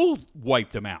still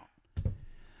wiped them out.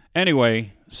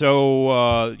 Anyway,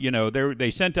 so they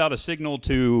sent out a signal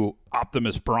to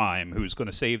Optimus Prime, who's going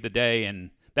to save the day, and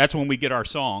that's when we get our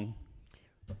song.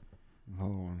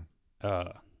 Hold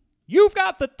on. You've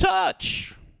got the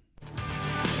touch.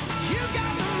 You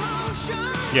got the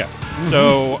motion. Yeah.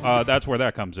 So that's where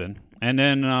that comes in. And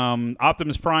then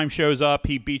Optimus Prime shows up.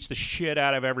 He beats the shit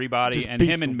out of everybody. Just And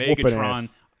beats him and the whooping Megatron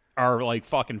ass. are like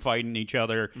fucking fighting each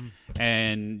other.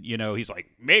 And, he's like,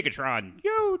 Megatron,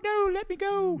 yo, no, let me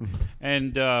go.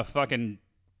 And fucking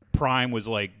Prime was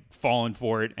like falling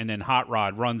for it. And then Hot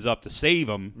Rod runs up to save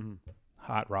him.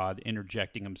 Hot Rod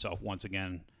interjecting himself once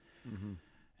again.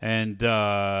 And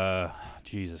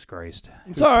Jesus Christ,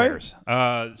 who all right. cares?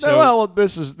 So, well,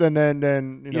 this is then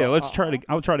yeah, let's try to.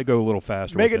 I'll try to go a little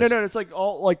faster. Make with it this. no. It's like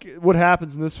all like what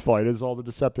happens in this fight is all the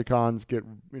Decepticons get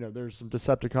there's some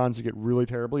Decepticons that get really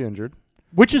terribly injured.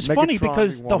 Which is funny Megatron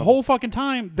because being the one of whole fucking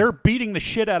time they're beating the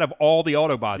shit out of all the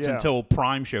Autobots Yeah. until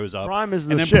Prime shows up. Prime is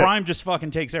the and then shit. Prime just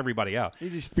fucking takes everybody out.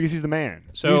 Because he's the man.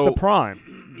 So, he's the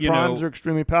Prime. you Primes know- are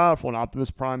extremely powerful, and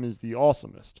Optimus Prime is the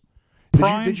awesomest.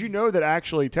 Prime- Did you know that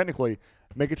actually, technically,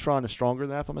 Megatron is stronger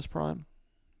than Optimus Prime?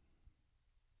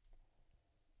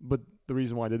 But the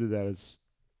reason why they did that is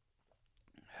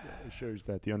it shows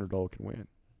that the underdog can win.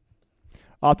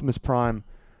 Optimus Prime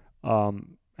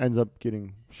ends up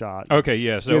getting shot. Okay,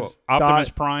 yeah. So Gives Optimus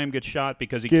Dot- Prime gets shot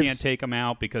because he gives- can't take him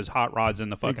out because Hot Rod's in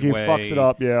the fucking he way. fucks it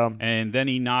up, yeah. And then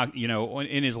he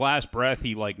in his last breath,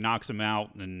 he like knocks him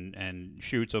out and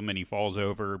shoots him, and he falls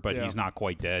over, but Yeah. he's not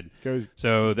quite dead. Goes.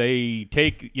 So they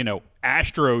take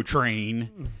Astro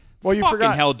Train. Well, you Fucking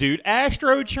forgot. hell, dude!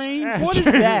 Astro Train. What is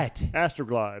that?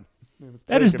 Astroglide.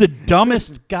 That is the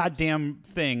dumbest goddamn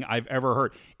thing I've ever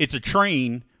heard. It's a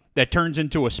train that turns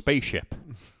into a spaceship.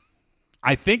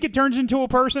 I think it turns into a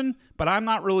person, but I'm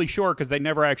not really sure because they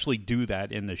never actually do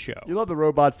that in the show. You love the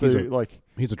robots. He's They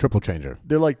a triple changer.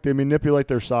 they manipulate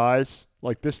their size.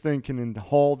 Like this thing can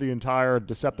haul the entire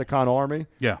Decepticon army.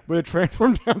 Yeah. But it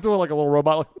transforms down to like a little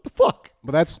robot. Like what the fuck?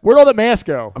 But that's. Where'd all that mass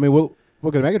go? I mean, we'll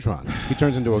look at Megatron. He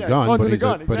turns into a Yeah, gun, turns but into he's a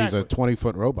gun, but he's a exactly.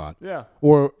 20-foot robot. Yeah.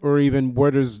 Or even where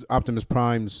does Optimus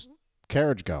Prime's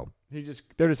carriage go?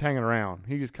 They're just hanging around.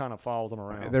 He just kind of follows them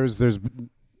around.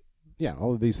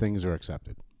 All of these things are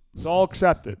accepted. It's all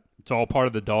accepted. It's all part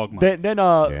of the dogma. Then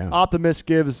Yeah. Optimus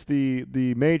gives the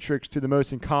Matrix to the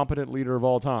most incompetent leader of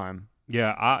all time,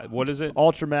 Yeah. What is it?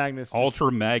 Ultra Magnus. just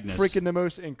Ultra Magnus. freaking the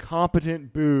most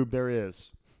incompetent boob there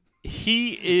is.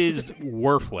 He is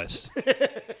worthless.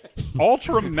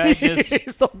 Ultra Magnus.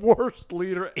 He's the worst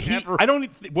leader ever.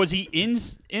 Was he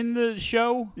in the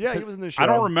show? Yeah, he was in the show. I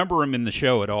don't remember him in the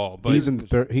show at all. But He's in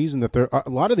the third. A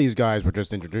lot of these guys were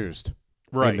just introduced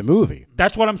Right. in the movie,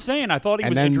 That's what I'm saying. I thought he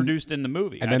And was then- introduced in the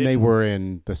movie. and I then they didn't- were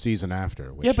in the season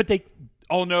after. Which, Yeah, but they.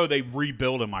 Oh no, they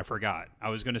rebuild him. I forgot. I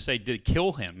was going to say did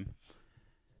kill him,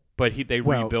 but they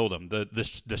Well, rebuild him.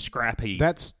 The scrappy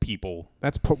that's- people.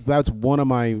 that's one of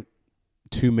my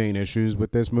two main issues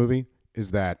with this movie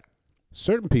is that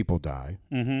certain people die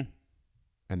Mm-hmm.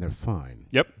 and they're fine.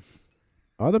 Yep.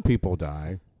 Other people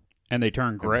die And they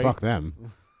turn and gray. fuck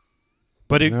them.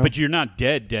 But You know? but you're not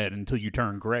dead until you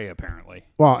turn gray, apparently.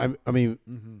 Well, I mean,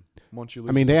 Once you lose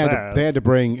I mean, the they had to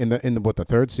bring in the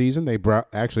third season. They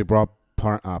actually brought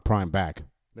Prime back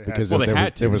They had because to. Well, they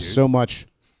had to, there was dude. so much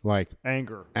like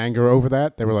anger. anger over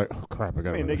that. They were like, oh crap, I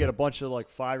got. I mean, they get a bunch of like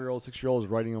 5-year-olds, 6-year-olds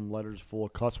writing them letters full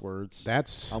of cuss words.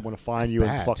 That's I'm going to find you and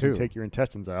bad, fucking too. take your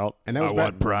intestines out. and that was I bad.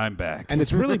 want Prime back. And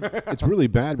it's really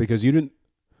bad because you didn't.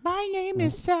 My name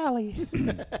is Sally.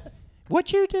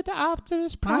 What you did to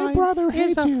Optimus Prime My brother is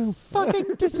hates a you.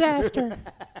 fucking disaster.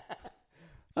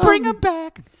 Bring him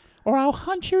back, or I'll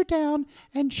hunt you down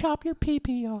and chop your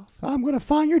pee-pee off. I'm going to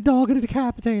find your dog and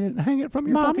decapitate it and hang it from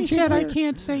your Mommy fucking said I chandelier.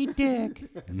 can't say dick.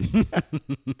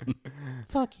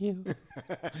 Fuck you.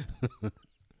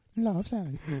 Love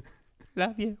Sally.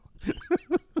 Love you.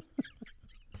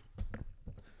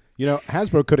 You know,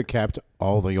 Hasbro could have kept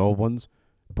all the old ones,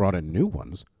 brought in new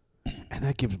ones, and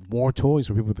that gives more toys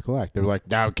for people to collect. They were like,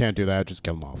 no, can't do that. Just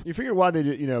kill them off. You figure why they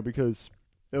did, because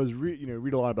it was,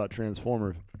 read a lot about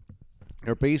Transformers.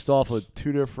 They're based off of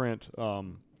two different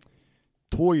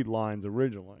toy lines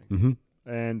originally, Mm-hmm.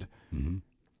 and Mm-hmm.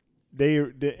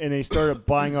 they started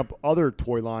buying up other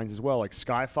toy lines as well. Like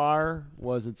Skyfire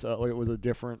was it was a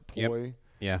different toy. Yep.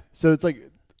 Yeah. So it's like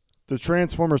the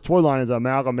Transformers toy line is an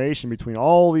amalgamation between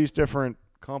all these different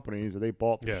companies that they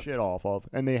bought the Yeah. shit off of,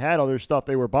 and they had other stuff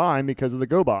they were buying because of the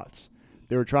GoBots.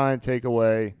 They were trying to take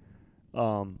away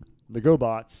the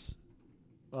GoBots'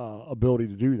 ability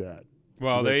to do that.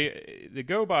 Well, the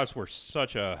GoBots were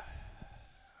such a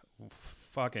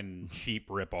fucking cheap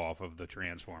ripoff of the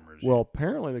Transformers. Well,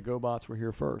 apparently the GoBots were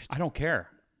here first. I don't care.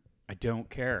 I don't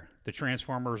care. The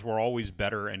Transformers were always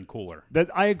better and cooler. That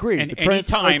I agree. And The any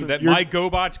time listen, that you're- my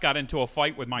GoBots got into a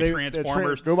fight with my they-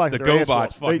 Transformers, GoBots the got their ass GoBots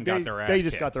whooped. fucking got their ass They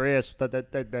just kicked. got their ass.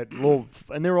 That little,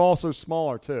 and they were also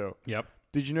smaller too. Yep.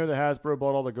 Did you know that Hasbro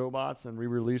bought all the GoBots and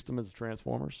re-released them as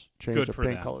Transformers? Changed Good the for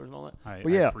paint them. colors and all that. I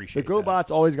But yeah, appreciate the GoBots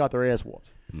always got their ass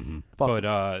whooped. Mm-hmm. Fuck But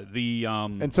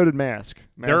them. and So did Mask.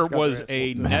 there Mask got was their ass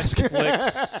a whooped.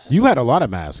 Netflix. You had a lot of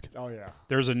masks. Oh yeah.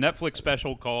 There's a Netflix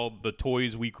special called "The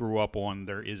Toys We Grew Up On."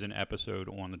 There is an episode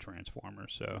on the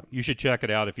Transformers, so you should check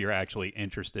it out if you're actually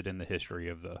interested in the history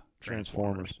of the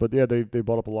Transformers. But yeah, they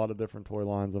bought up a lot of different toy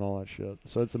lines and all that shit.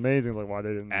 So it's amazing like why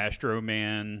they didn't. Astro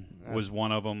Man was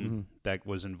one of them that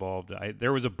was involved.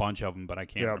 There was a bunch of them, but I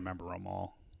can't Yeah. remember them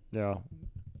all. Yeah.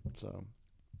 So,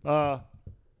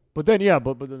 but then yeah,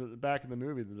 but back in the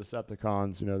movie, the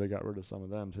Decepticons, they got rid of some of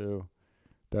them too,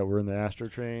 that were in the Astro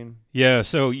Train. Yeah,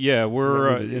 so yeah,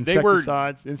 Remember the they were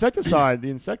insecticides, the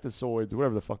insectoids,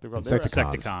 whatever the fuck they're called.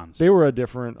 Insecticons. They were a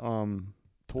different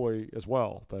toy as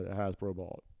well that Hasbro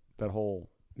bought. That whole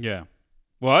Yeah.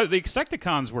 Well, the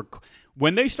Insecticons were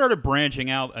when they started branching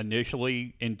out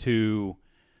initially into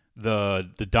the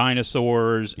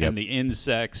dinosaurs Yep. and the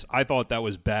insects. I thought that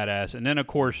was badass. And then of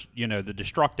course, the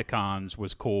Destructicons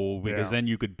was cool because Yeah. then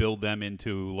you could build them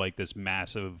into like this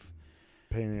massive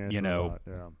pain in the ass You know, robot,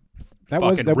 yeah.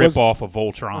 fucking rip off of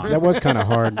Voltron. That was kind of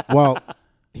hard. Well,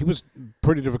 he was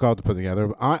pretty difficult to put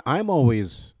together. I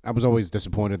was always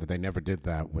disappointed that they never did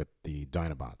that with the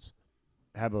Dinobots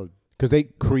Have a because they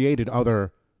created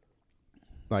other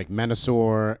like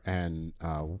Menasor and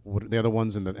what the other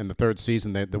ones in the third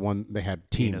season. They had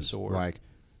teams Venusaur. like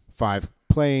 5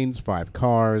 planes, 5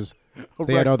 cars.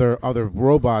 They had other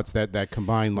robots that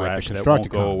combined like Rex the that won't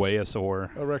Constructicons. go away,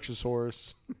 Asaur. a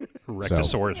Rexosaurus.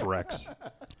 Rectosaurus Rex.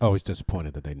 Always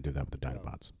disappointed that they didn't do that with the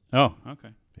Dinobots. Oh, okay.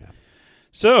 Yeah.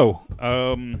 So,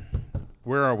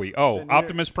 where are we? Oh, And you're-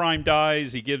 Optimus Prime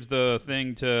dies. He gives the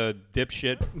thing to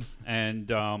Dipshit, and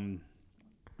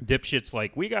Dipshit's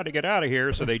like, "We got to get out of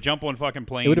here." So they jump on fucking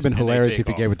planes. It would have been and they hilarious take if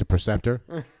he off. gave it to Perceptor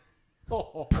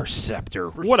Perceptor.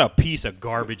 What a piece of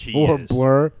garbage he or is.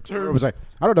 Blur. It was like,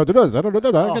 I don't know what to do. I don't know.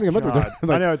 I Oh, can't get God. I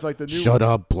like, know it's like the new. shut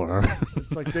up, Blur.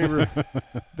 It's like they were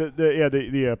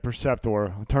the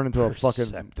Perceptor turned into a fucking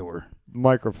Perceptor.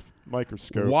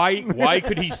 microscope. Why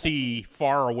could he see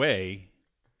far away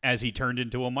as he turned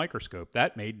into a microscope?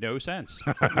 That made no sense.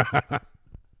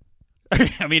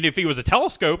 I mean, if he was a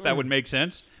telescope, that would make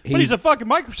sense. But he's a fucking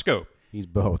microscope. He's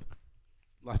both.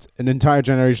 An entire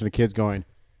generation of kids going,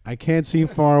 I can't see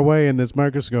far away in this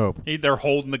microscope. They're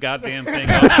holding the goddamn thing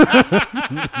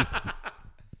up.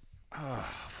 Oh,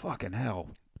 fucking hell.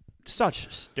 Such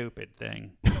a stupid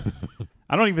thing.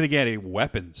 I don't even think he had any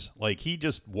weapons. Like, he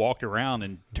just walked around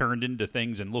and turned into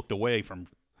things and looked away from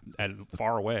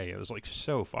far away. It was, like,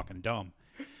 so fucking dumb.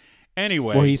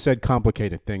 Anyway. Well, he said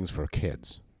complicated things for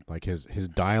kids. Like his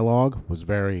dialogue was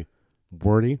very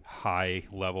wordy. high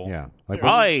level. Yeah. Like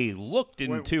I looked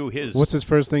into his... what's his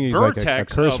first thing? He's like a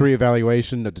Vertex cursory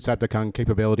evaluation of Decepticon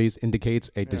capabilities indicates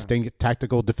a distinct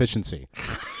tactical deficiency.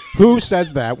 Who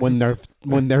says that when they're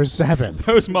 7?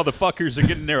 Those motherfuckers are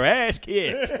getting their ass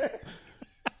kicked.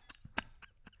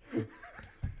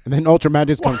 And then Ultra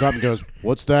Magnus comes up and goes,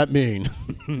 "What's that mean?"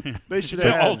 They should So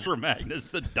have had, Ultra Magnus,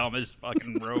 the dumbest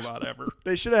fucking robot ever.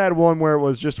 they should have had one where it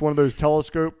was just one of those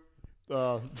telescope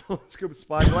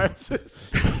spy glasses.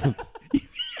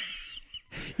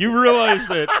 You realize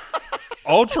that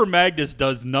Ultra Magnus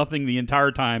does nothing the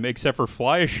entire time except for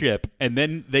fly a ship, and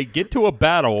then they get to a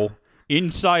battle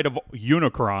inside of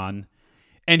Unicron,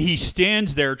 and he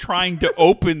stands there trying to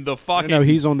open the fucking No,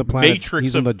 he's on the planet. matrix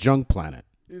He's of on the junk planet.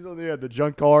 He's on the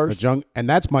junk cars. The junk, and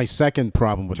that's my second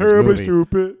problem with Terribly this movie.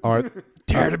 stupid. Are,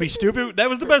 Dare to be stupid. That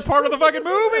was the best part of the fucking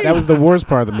movie. that was the worst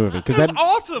part of the movie because That's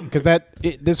awesome. Because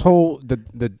this whole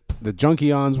the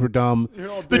Junkions were dumb.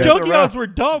 The Junkions were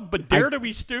dumb, but Dare to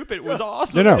be Stupid was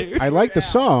awesome. No, dude. I like the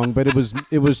song, but it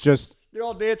was just They're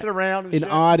all dancing around. And an shit.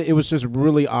 odd. It was just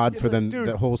really odd for like, them. dude.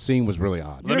 The whole scene was really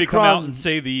odd. Let me come out and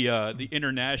say the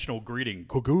international greeting.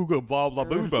 Guguga blah blah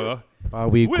booba.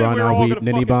 We We're Grana all we gonna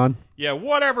Ninibon. Yeah,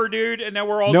 whatever, dude. And then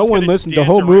we're all No just one gonna listened. The dance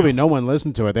whole movie, around. no one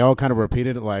listened to it. They all kind of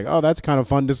repeated it like, "Oh, that's kind of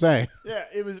fun to say." Yeah,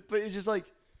 it was. But it's just like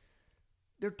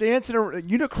they're dancing.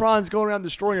 Unicron's going around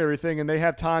destroying everything, and they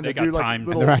have time They to got do like time.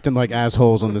 little. They're acting like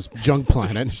assholes on this junk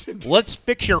planet. Let's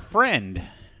fix your friend.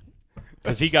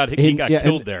 Because he got Yeah,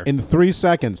 killed there. in 3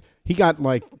 seconds. He got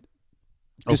like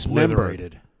dismembered.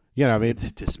 Obliterated. You know, I mean,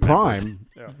 Dismembered.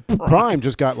 Prime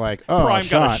just got like, oh, Prime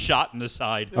got a shot. shot in the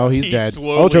side. Oh, he's He dead.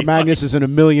 slowly Ultra Magnus is in a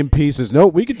million pieces. No,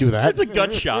 we could do that. It's a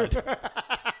gut shot.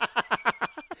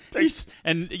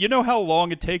 And you know how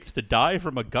long it takes to die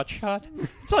from a gut shot?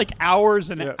 It's like hours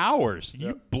and hours.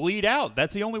 You bleed out.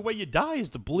 That's the only way you die is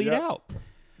to bleed Yep. out.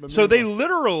 So they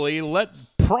literally let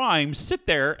Prime sit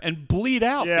there and bleed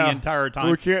out the entire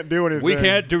time. We can't do anything. We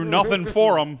can't do nothing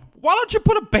for him. Why don't you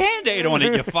put a Band-Aid on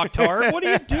it, you fucktard? What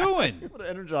are you doing? What an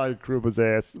energized crew was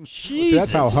ass. Jesus See,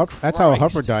 that's how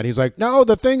Huffer died. He's like, no,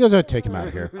 the thing is, take him out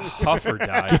of here. Huffer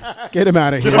died. Get him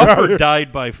out of here. Huffer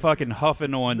died by fucking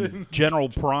huffing on General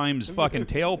Prime's fucking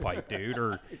tailpipe, dude,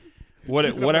 or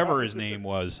whatever his name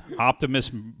was.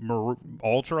 Optimus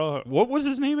Ultra. What was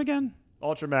his name again?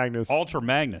 Ultra Magnus. Ultra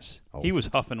Magnus. He was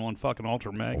huffing on fucking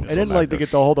Ultra Magnus. And then like they get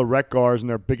the whole the wreck cars and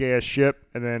their big ass ship,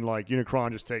 and then like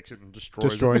Unicron just takes it and destroys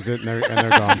Destroys it, and they're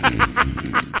gone.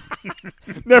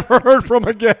 it. Never heard from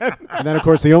again. And then, of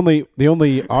course, the only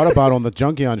Autobot on the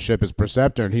Junkion ship is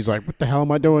Perceptor, and he's like, what the hell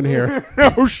am I doing here?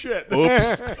 Oh shit.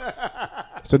 Oops.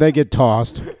 So they get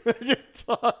tossed.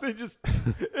 They just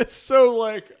it's so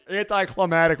like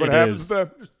anticlimactic what It happens is. to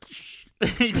them.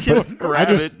 He just grab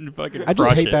it and fucking I just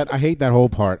crush hate it. that. I hate that whole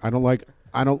part.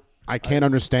 I can't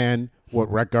understand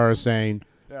what Wreck-Gar is saying.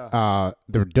 Yeah.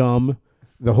 They're dumb.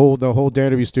 The whole Dare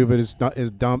to be Stupid is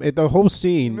dumb. The whole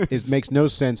scene makes no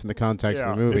sense in the context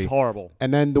of the movie. It's horrible.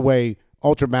 And then the way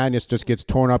Ultra Magnus just gets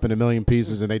torn up in a million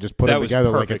pieces, and they just put That it was together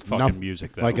like perfect it's fucking nothing.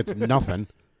 music, though. Like it's nothing.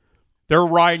 They're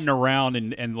riding around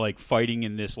and like fighting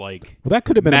in this like Well, that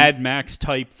could have been Mad Max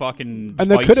type fucking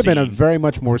and there fight could have been a scene. very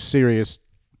much more serious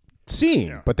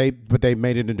scene, but they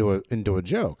made it into a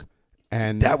joke.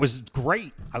 And That was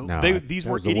great. These that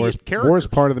were was the idiot worst, characters.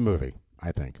 worst part of the movie,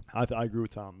 I think. I agree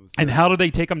with Tom. And how do they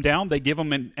take them down? They give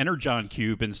them an energon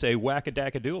cube and say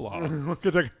whack-a-dack-a-doodle.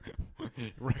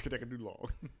 Rock-a-dack-a-doodle.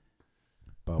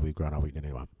 Bobby Grana,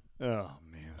 anyone. Oh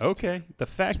man. Okay. The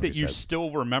fact what that he you said.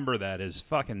 still remember that is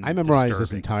fucking I memorized this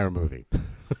disturbing. entire movie.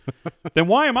 Then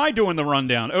why am I doing the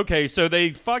rundown? Okay, so they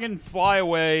fucking fly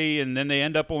away, and then they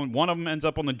end up on one of them ends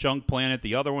up on the junk planet,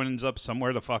 the other one ends up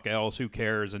somewhere the fuck else. Who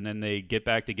cares? And then they get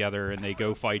back together and they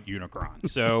go fight Unicron.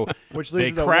 So Which they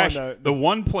leads to crash. the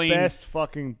one plane best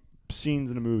fucking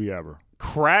scenes in a movie ever.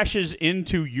 crashes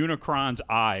into Unicron's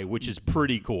eye, which is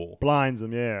pretty cool. Blinds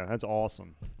him. Yeah, that's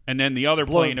awesome. And then the other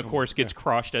plane, of course, gets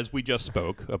crushed, as we just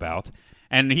spoke about.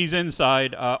 And he's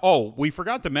inside. We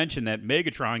forgot to mention that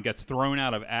Megatron gets thrown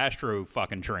out of Astro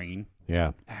fucking Train.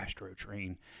 Yeah. Astro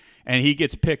Train. And he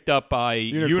gets picked up by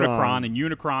Unicron, and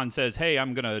Unicron says, hey,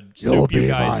 I'm going to soup you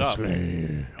guys up.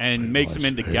 And makes him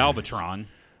into Galvatron.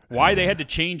 Why they had to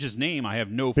change his name, I have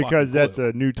no fucking Because clue. that's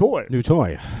a new toy. New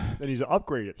toy. Then he's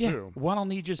upgraded too. Why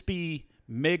don't he just be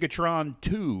Megatron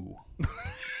 2?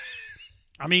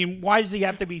 I mean, why does he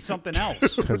have to be something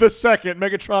else? The second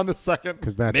Megatron, the second.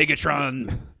 Because that's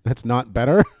Megatron that's not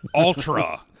better.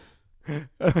 Ultra.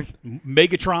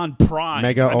 Megatron Prime.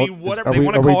 Mega I mean, Ult- whatever are they we-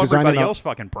 want to are we call designing everybody a- else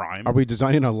fucking Prime. Are we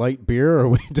designing a light beer, or are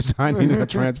we designing a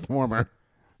transformer?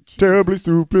 Terribly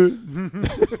stupid.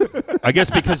 I guess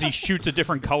because he shoots a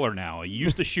different color now. He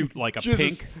used to shoot like a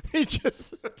pink, He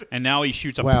just. and now he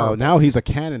shoots a Well, purple. now he's a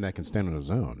cannon that can stand on his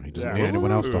own. He doesn't need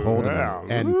anyone else to hold him yeah.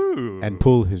 and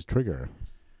pull his trigger.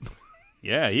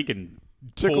 Yeah, he can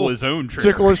Tickle- pull his own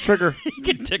trigger. Tickle his trigger. He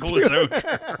can tickle his own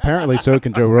trigger. Apparently, so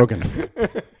can Joe Rogan.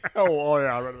 oh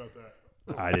yeah, I read about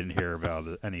that. I didn't hear about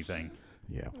anything.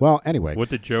 Yeah. Well, anyway, What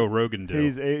did Joe Rogan do?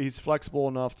 He's flexible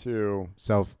enough to.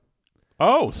 self.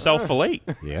 Self-fillet.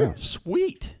 Yeah.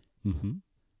 Sweet. Mm-hmm.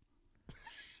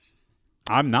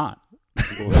 I'm not.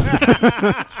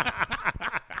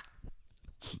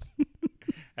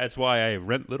 That's why I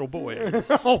rent little boys.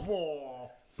 Oh,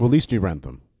 Well, at least you rent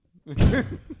them.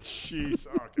 jeez.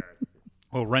 Okay.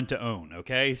 Well, rent to own,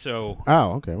 okay? So,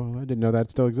 Oh, okay. Well, I didn't know that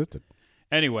still existed.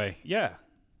 anyway, yeah,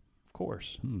 of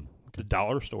course. The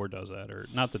dollar store does that, or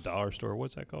not the dollar store.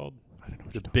 What's that called? I don't know.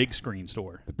 What The you're big screen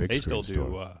store. The big they screen still do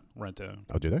store. rent to own.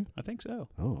 Oh, do they? I think so.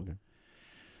 Oh, okay.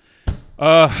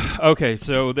 Okay,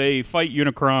 so they fight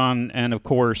Unicron, and of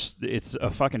course, it's a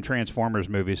fucking Transformers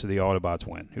movie, so the Autobots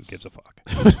win. Who gives a fuck?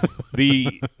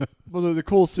 Well, the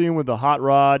cool scene with the hot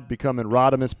rod becoming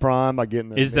Rodimus Prime by getting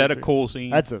the Is that a Matrix. cool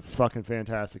scene? That's a fucking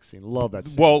fantastic scene. Love that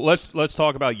scene. Well, let's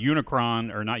talk about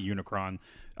Unicron, or not Unicron.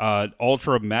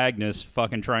 Ultra Magnus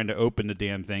fucking trying to open the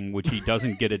damn thing, which he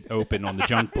doesn't get it open on the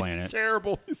junk planet.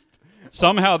 Terrible.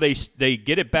 Somehow they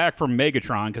get it back from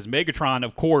Megatron, because Megatron,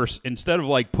 of course, instead of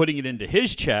like putting it into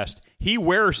his chest, he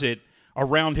wears it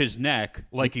around his neck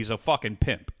like he's a fucking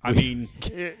pimp. I mean,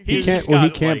 He he's can't. just Well, he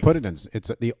got, can't like, put it in.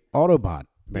 It's the Autobot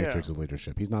matrix Yeah. of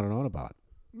leadership. He's not an Autobot.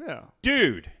 Yeah.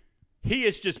 dude, he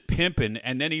is just pimping,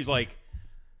 and then he's like,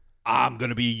 I'm going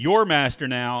to be your master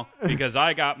now because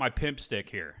I got my pimp stick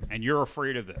here, and you're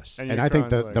afraid of this. And I think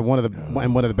Unicron's that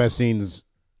one of the best scenes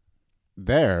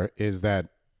there is that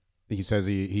he says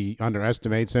he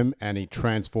underestimates him and he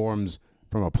transforms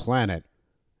from a planet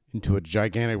into a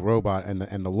gigantic robot, and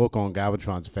the look on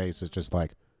Galvatron's face is just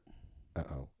like,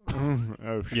 uh-oh.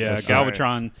 Oh, shit. Yeah, That's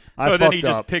Galvatron. I So then he fucked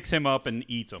just up. picks him up and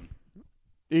eats him.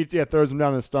 Throws him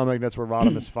down his stomach. That's where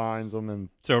Rodimus finds him, and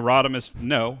So Rodimus,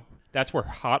 no, that's where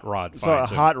Hot Rod so a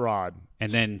finds him. hot rod.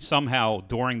 And then somehow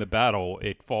during the battle,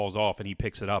 it falls off, and he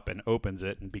picks it up and opens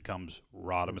it and becomes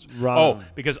Rodimus. Right. Oh,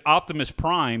 because Optimus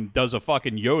Prime does a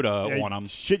fucking Yoda on him.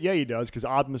 Shit, yeah, he does because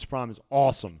Optimus Prime is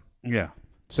awesome. Yeah.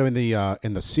 So in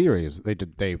the series,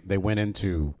 they went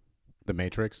into the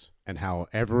Matrix and how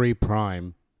every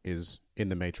Prime is in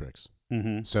the Matrix.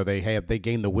 Mm-hmm. So they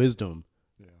gain the wisdom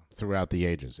throughout the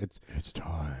ages. It's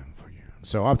time for you.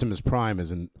 So Optimus Prime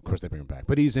is in. Of course, they bring him back,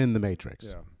 but he's in the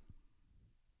Matrix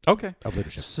Yeah. Okay. of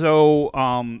leadership. So,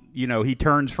 he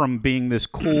turns from being this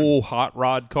cool hot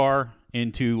rod car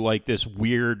into like this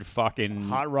weird fucking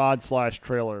Hot rod /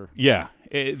 trailer. Yeah,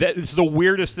 that's the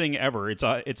weirdest thing ever. It's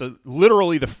a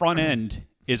literally the front end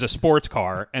is a sports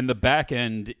car and the back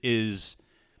end is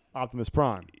Optimus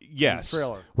Prime. yes.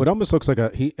 Trailer. Well, it almost looks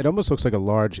like a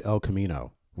large El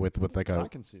Camino with like I a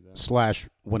can see that. slash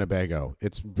Winnebago.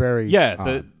 It's very Yeah.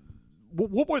 odd.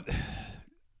 What were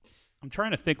I'm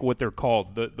trying to think what they're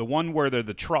called. The one where they're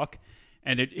the truck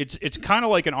and it's kind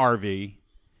of like an RV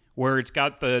where it's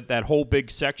got that whole big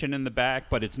section in the back,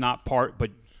 but it's not part,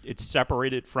 but it's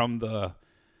separated from the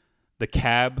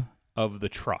cab of the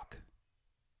truck.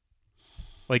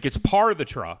 Like it's part of the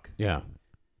truck, yeah.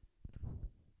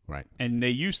 Right. and they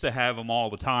used to have them all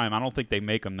the time. I don't think they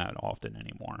make them that often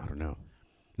anymore. I don't know.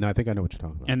 No, I think I know what you're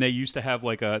talking about. And they used to have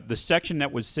like the section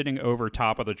that was sitting over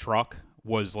top of the truck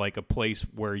was like a place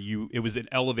where it was an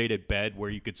elevated bed where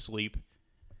you could sleep.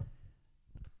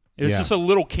 It was Yeah. just a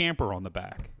little camper on the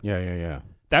back. Yeah.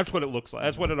 That's what it looks like.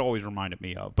 That's what it always reminded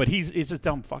me of. But he's a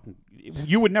dumb fucking.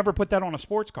 You would never put that on a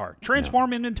sports car.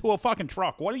 Transform him into a fucking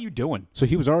truck. What are you doing? So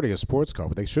he was already a sports car.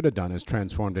 What they should have done is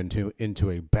transformed into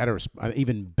a better,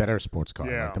 even better sports car,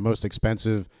 Yeah. like the most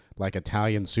expensive, like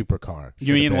Italian supercar. You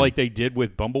Should have mean been. like they did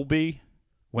with Bumblebee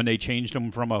when they changed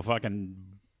him from a fucking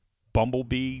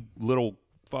Bumblebee little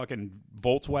fucking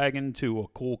Volkswagen to a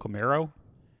cool Camaro?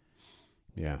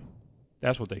 Yeah.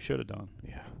 That's what they should have done.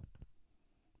 Yeah.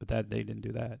 But they didn't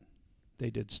do that. They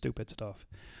did stupid stuff.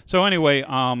 So anyway,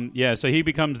 so he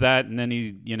becomes that, and then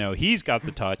he's got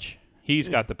the touch, he's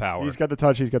got the power, He's got the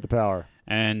touch. He's got the power.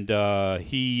 and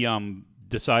he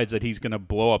decides that he's going to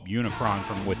blow up Unicron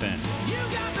from within. You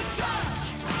got the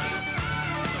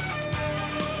touch.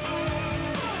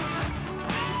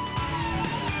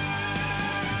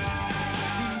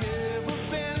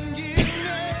 Never bend, you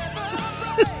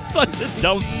never break. Such a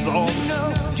dumb song. You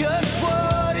know just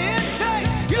what it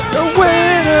takes. You're The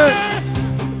winner.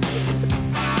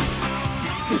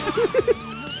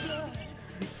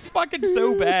 Fucking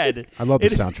so bad. I love the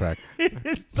It- soundtrack.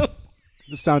 It's the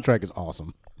The soundtrack is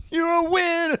awesome. You're a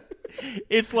win.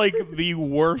 It's like the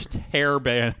worst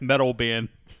metal band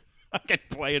I can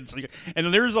play.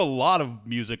 And there's a lot of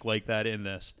music like that in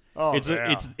this. Oh,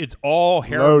 yeah. It's all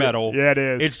hair Loaded. metal. Yeah, it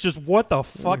is. It's just what the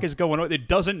fuck is going on? It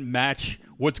doesn't match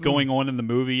what's going on in the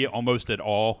movie almost at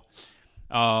all.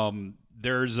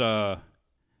 There's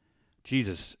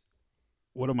Jesus,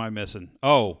 what am I missing?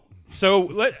 Oh, so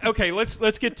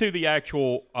let's get to the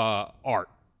actual art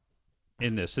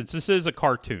in this, since this is a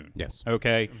cartoon. Yes.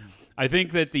 Okay. I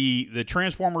think that the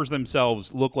Transformers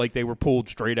themselves look like they were pulled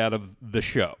straight out of the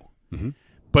show.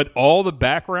 But all the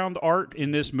background art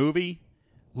in this movie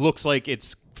looks like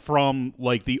it's from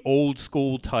like the old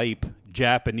school type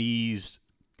Japanese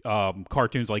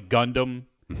cartoons like Gundam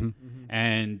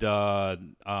and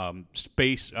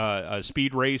Space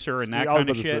Speed Racer and that kind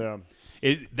of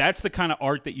shit. That's the kind of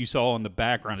art that you saw in the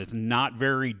background. It's not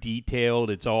very detailed.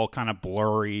 It's all kind of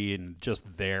blurry and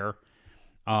just there.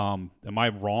 Am I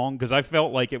wrong? Because I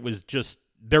felt like it was just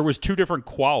there was two different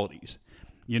qualities.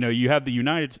 You know, you have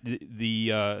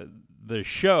the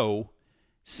show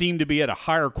seemed to be at a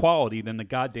higher quality than the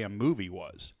goddamn movie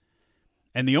was.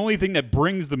 And the only thing that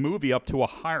brings the movie up to a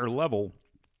higher level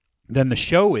than the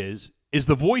show is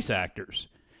the voice actors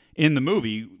in the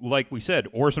movie. Like we said,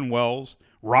 Orson Welles,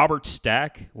 Robert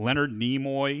Stack, Leonard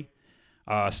Nimoy,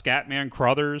 Scatman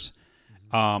Crothers.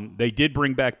 They did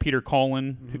bring back Peter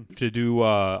Cullen to do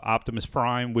Optimus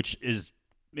Prime, which is,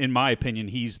 in my opinion,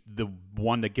 he's the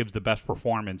one that gives the best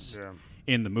performance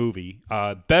in the movie.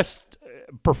 Best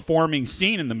performing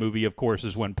scene in the movie, of course,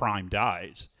 is when Prime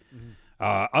dies.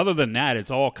 Other than that,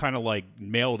 it's all kind of like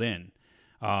mailed in.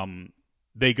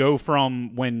 They go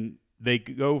from Megatron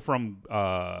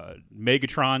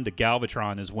to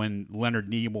Galvatron is when Leonard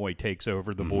Nimoy takes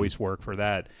over the voice work for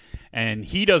that, and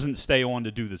he doesn't stay on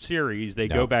to do the series. They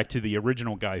go back to the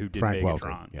original guy who did Frank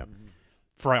Megatron. Welker. Yep.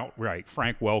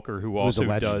 Frank Welker, who Who's a also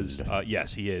legend. does.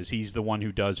 Yes, he is. He's the one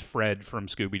who does Fred from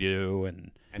Scooby Doo,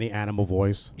 and Any animal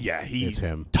voice? yeah, he's It's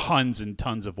him. tons and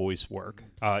tons of voice work.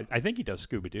 I think he does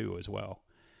Scooby Doo as well.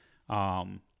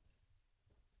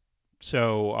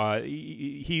 So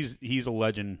he's a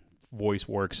legend voice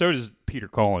work. So does Peter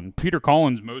Cullen. Peter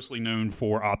Cullen's mostly known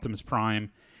for Optimus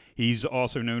Prime. He's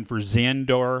also known for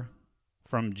Xandar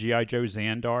from G.I. Joe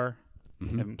Xandar.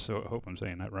 So I hope I'm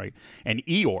saying that right. And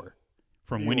Eeyore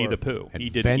from Winnie the Pooh. And He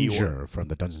did Eeyore. Venger from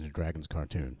the Dungeons and Dragons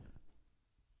cartoon.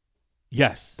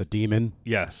 Yes. The demon.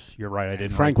 Yes, you're right. I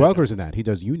didn't. Frank write that Welker's in that. He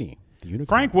does Uni. The unicorn.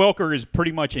 Frank Welker is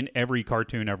pretty much in every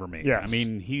cartoon ever made. Yes. I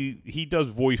mean, he does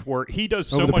voice work. He does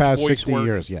so Over the much past voice 60 work.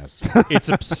 years, yes. It's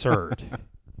absurd.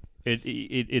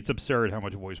 It's absurd how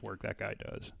much voice work that guy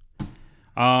does.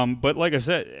 But like I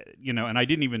said, you know, and I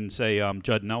didn't even say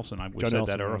Judd Nelson. We said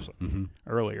that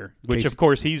earlier, which Casey- of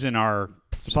course he's in our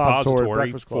Suppository suppository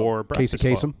Breakfast Club. for Casey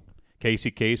Breakfast Club. Kasem.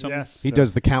 Casey Kasem. Yes. He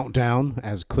does the countdown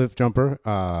as Cliff Jumper.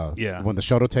 Yeah. When the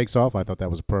shuttle takes off, I thought that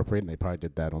was appropriate, and they probably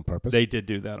did that on purpose. They did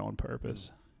do that on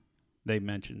purpose. They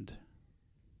mentioned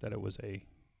that it was a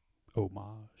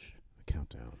homage.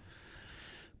 Countdown.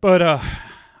 But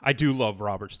I do love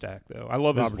Robert Stack, though. I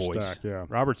love Robert his voice. Stack, yeah.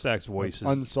 Robert Stack's voice is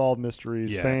Unsolved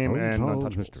Mysteries, Yeah. Fame, and Unsolved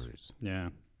Untouchables. mysteries. yeah.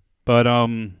 But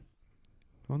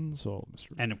Unsolved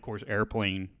Mysteries. and of course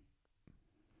Airplane.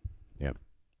 Yep.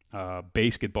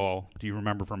 Basketball. Do you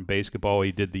remember from Basketball?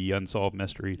 He did the Unsolved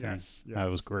Mystery thing. Yes, That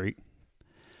yes. was great.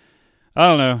 I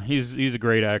don't know. He's a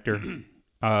great actor.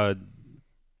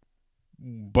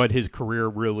 But his career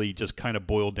really just kind of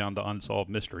boiled down to Unsolved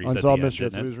Mysteries. at the Unsolved end, Mysteries,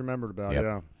 that's didn't what it? he's remembered about, Yep.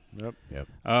 yeah. Yep.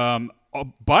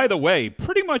 Yep. By the way,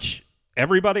 pretty much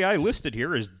everybody I listed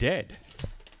here is dead.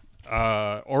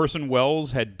 Orson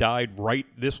Welles had died right.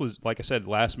 This was, like I said, the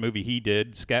last movie he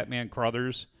did. Scatman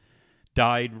Crothers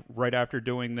died right after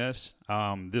doing this.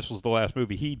 This was the last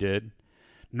movie he did.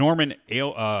 Norman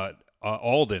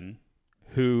Alden,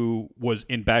 who was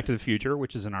in Back to the Future,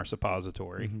 which is in our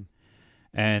suppository,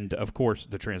 and of course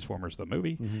the Transformers the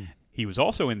movie. He was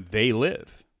also in They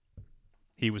Live.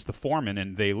 He was the foreman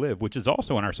in They Live, which is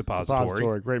also in our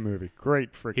suppository. Great movie.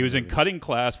 Great freaking He was in movie. Cutting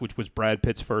Class, which was Brad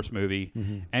Pitt's first movie,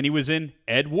 and he was in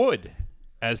Ed Wood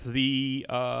as the,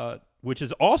 which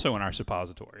is also in our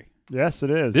suppository. Yes, it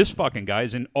is. This fucking guy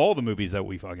is in all the movies that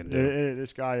we fucking do.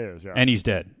 This guy is, yes. And he's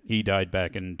dead. He died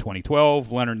back in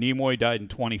 2012. Leonard Nimoy died in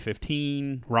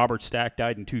 2015. Robert Stack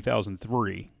died in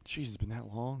 2003. Jeez, it's been that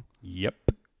long. Yep.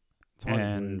 It's hard to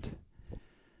And believe.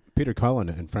 Peter Cullen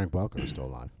and Frank Welker are still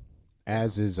alive,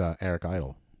 as is Eric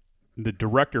Idle. the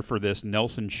director for this,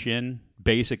 Nelson Shin,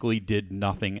 basically did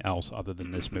nothing else other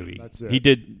than this movie. That's it.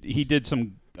 He did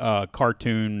some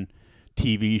cartoon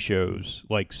TV shows,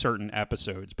 like certain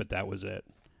episodes, but that was it.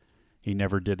 He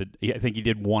never did it. I think he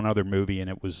did one other movie, and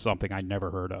it was something I'd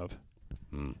never heard of.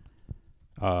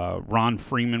 Ron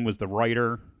Freeman was the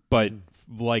writer, but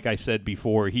like I said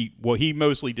before, he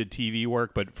mostly did TV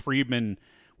work, but Freeman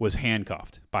was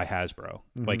handcuffed by Hasbro.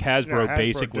 Like Yeah, Hasbro Hasbro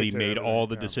basically dictated made all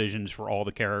the everything, yeah. decisions for all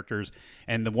the characters.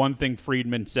 And the one thing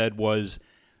Friedman said was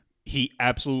he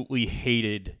absolutely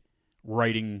hated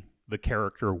writing the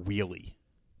character Wheelie.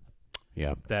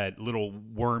 Yeah. That little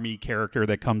wormy character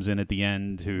that comes in at the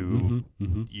end who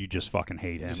you just fucking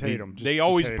hate him. Just hate him. They Just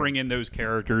always hate bring in those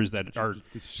characters that are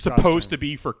disgusting. supposed to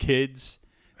be for kids.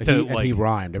 And To, he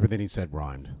rhymed. Everything he said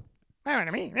rhymed.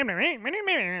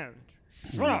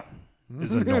 Shut up.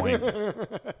 is annoying.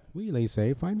 We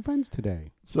say find friends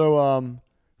today. So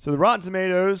the Rotten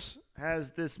Tomatoes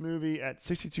has this movie at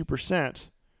 62%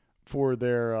 for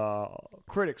their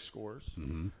critic scores.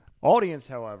 Audience,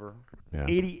 however, Yeah.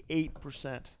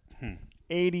 88%.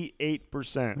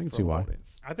 88%. I can see why.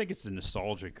 Audience. I think it's the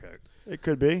nostalgia kick. It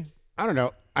could be. I don't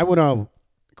know. I want to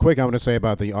quick. I want to say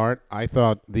about the art. I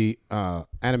thought the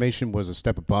animation was a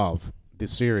step above the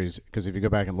series because if you go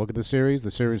back and look at the series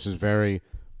is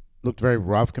looked very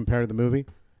rough compared to the movie.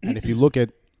 And if you look at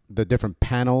the different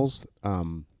panels,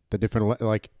 the different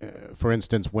for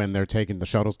instance, when they're taking the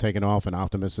shuttle's taken off and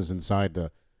Optimus is inside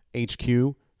the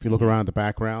HQ. If you look around the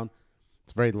background,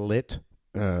 it's very lit.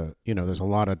 There's a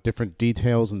lot of different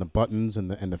details in the buttons and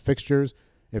the fixtures.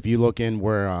 If you look in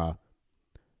where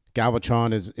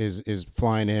Galvatron is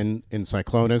flying in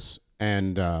Cyclonus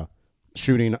and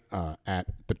shooting at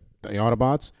the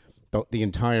Autobots, the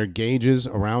entire gauges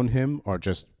around him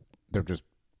they're just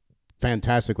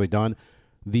fantastically done.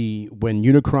 When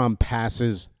Unicron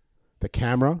passes the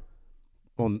camera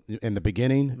in the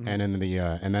beginning and in the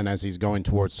and then as he's going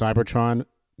towards Cybertron,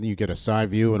 you get a side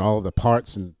view and all of the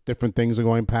parts and different things are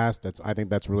going past. I think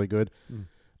that's really good.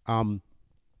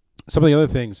 Some of the other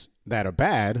things that are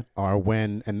bad are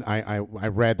and I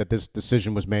read that this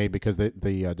decision was made because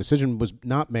the decision was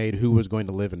not made who was going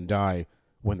to live and die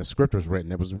when the script was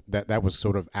written. It was that was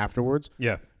sort of afterwards.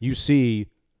 Yeah. You see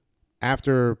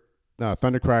after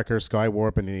Thundercracker,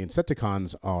 Skywarp, and the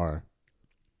Insecticons are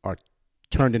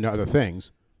turned into other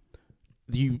things,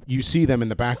 you see them in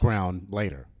the background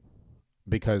later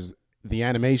because the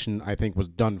animation, I think, was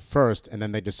done first, and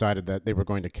then they decided that they were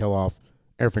going to kill off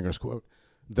Airfinger's quote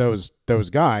those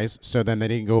guys, so then they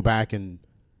didn't go back and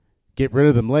get rid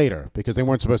of them later because they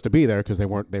weren't supposed to be there because they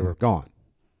were gone.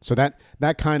 So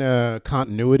that kind of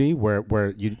continuity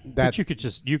where you But you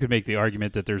could make the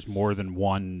argument that there's more than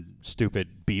one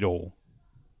stupid beetle.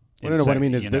 No, what I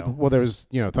mean is there was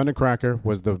Thundercracker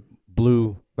was the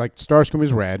blue, like Starscream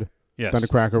was red, Yes.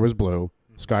 Thundercracker was blue,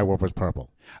 Skywarp was purple.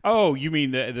 Oh, you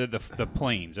mean the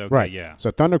planes? Okay, Right. yeah. So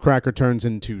Thundercracker turns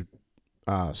into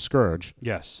Scourge,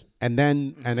 Yes. and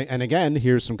then and again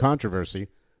here's some controversy.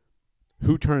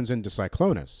 Who turns into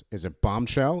Cyclonus? Is it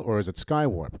Bombshell or is it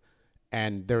Skywarp?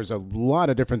 And there's a lot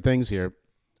of different things here.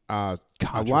 A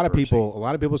lot of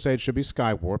people say it should be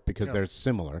Skywarp because they're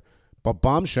similar, but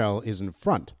Bombshell is in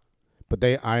front. But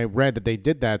I read that they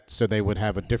did that so they would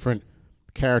have a different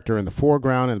character in the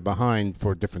foreground and behind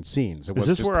for different scenes. It Is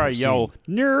this just where I per yell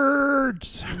scene.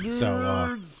 nerds?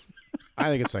 So I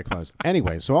think it's Cyclonus.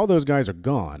 Anyway, so all those guys are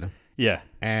gone, Yeah.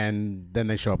 and then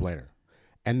they show up later.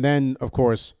 And then, of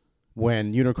course,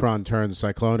 when Unicron turns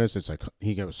Cyclonus, it's like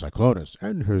he goes Cyclonus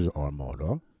and his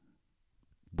armada,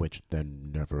 which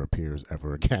then never appears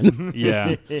ever again.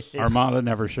 Yeah. Armada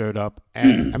never showed up.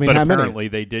 And I mean, But how many? apparently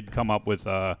they did come up with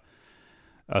a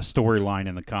storyline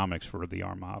in the comics for the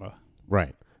Armada.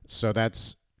 Right. So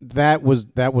that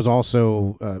was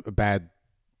also a bad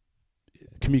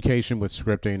communication with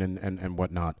scripting and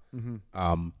whatnot.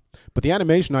 But the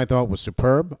animation I thought was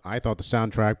superb. I thought the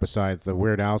soundtrack, besides the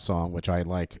Weird Al song, which I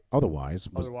like otherwise,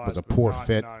 was a poor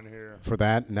fit for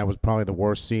that, and that was probably the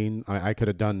worst scene. I could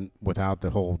have done without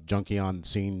the whole Junkion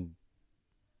scene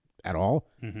at all.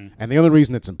 And the only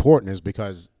reason it's important is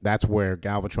because that's where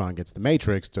Galvatron gets the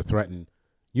Matrix to threaten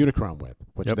Unicron with,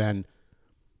 which then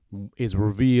is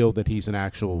revealed that he's an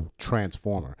actual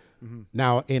Transformer.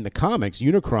 Now, in the comics,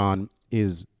 Unicron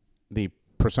is the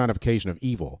personification of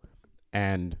evil,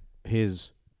 and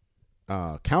his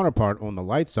counterpart on the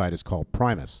light side is called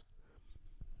Primus.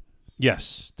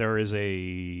 Yes, there is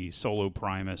a solo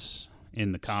Primus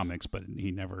in the comics, but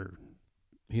he never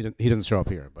He doesn't show up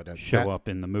here, but up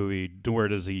in the movie. Where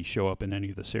does he show up in any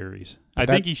of the series? I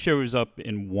think he shows up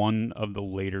in one of the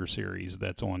later series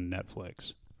that's on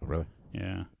Netflix. Really?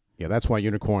 Yeah. Yeah, that's why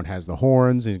Unicorn has the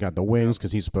horns. He's got the wings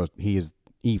because he is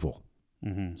evil.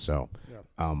 So,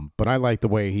 but I like the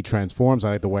way he transforms.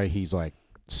 I like the way he's like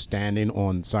standing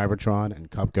on Cybertron, and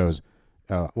Cup goes,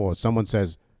 well, someone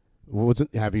says, "What's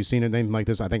it? Have you seen anything like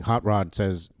this?" I think Hot Rod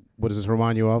says, "What does this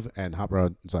remind you of?" And Hot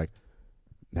Rod's like,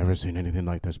 "Never seen anything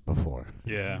like this before."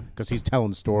 Yeah. Because he's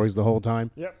telling stories the whole time.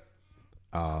 Yep.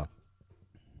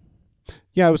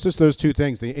 Yeah, it was just those two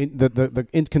things. The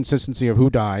inconsistency of who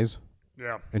dies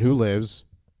Yeah. and who lives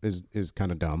is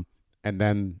kind of dumb. And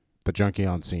then the junkie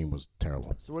on scene was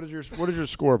terrible. So what is your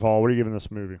score, Paul? What are you giving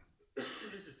this movie? This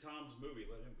is Tom's movie.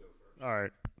 Let him go first. All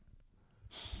right.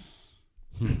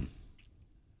 I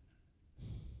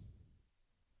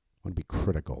want to be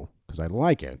critical because I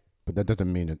like it, but that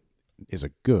doesn't mean it is a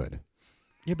good.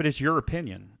 Yeah, but it's your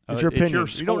opinion. It's your opinion.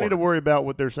 It's your You don't need to score. worry about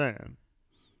what they're saying.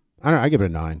 I don't know, I give it a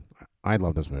 9. I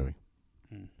love this movie.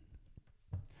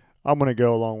 I'm going to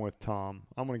go along with Tom.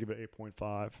 I'm going to give it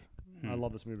 8.5. I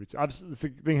love this movie too. The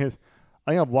thing is,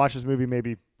 I think I've watched this movie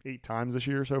maybe 8 times this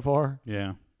year so far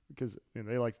Yeah. because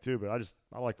they like it too. But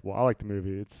I like the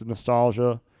movie. It's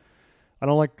nostalgia. I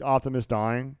don't like Optimus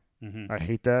dying. Mm-hmm. I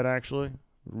hate that actually.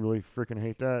 Really freaking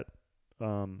hate that.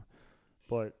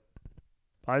 But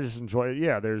I just enjoy it.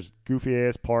 Yeah, there's goofy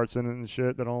ass parts in it and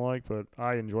shit that I don't like, but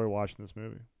I enjoy watching this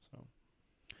movie. So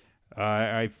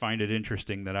I find it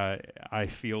interesting that I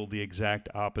feel the exact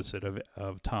opposite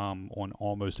of Tom on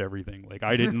almost everything. Like,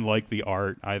 I didn't like the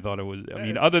art. I thought it was. I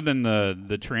mean, other than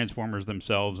the Transformers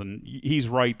themselves, and he's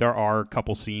right. There are a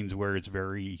couple scenes where it's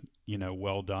very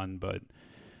well done, but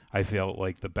I felt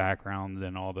like the background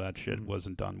and all that shit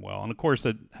wasn't done well. And of course,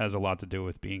 it has a lot to do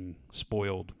with being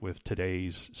spoiled with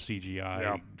today's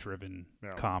CGI-driven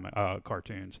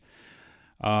cartoons.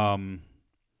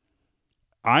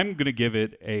 I'm gonna give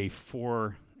it a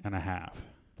 4.5.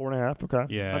 4.5. Okay.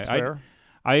 Yeah, that's fair.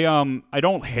 I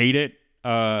don't hate it.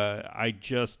 I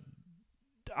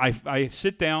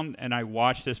sit down and I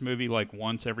watch this movie like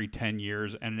once every 10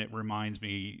 years, and it reminds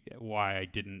me why I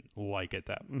didn't like it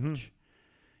that much.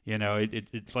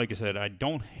 It's like I said, I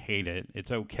don't hate it.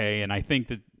 It's okay, and I think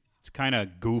that it's kind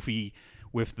of goofy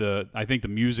I think the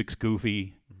music's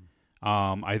goofy.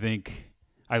 I think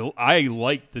I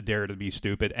like the Dare to Be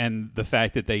Stupid, and the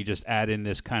fact that they just add in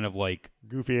this kind of like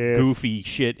goofy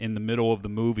shit in the middle of the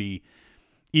movie.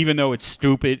 Even though it's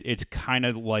stupid, it's kind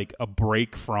of like a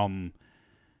break from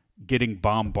getting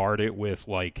bombarded with,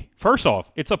 like, first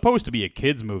off, it's supposed to be a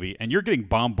kids movie, and you're getting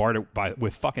bombarded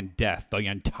with fucking death the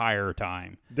entire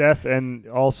time. Death and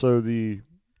also the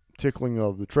tickling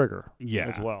of the trigger. Yeah,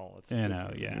 as well.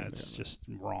 It's just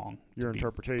wrong. Your to be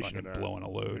interpretation fucking of that. blowing a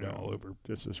load all over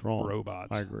This is wrong.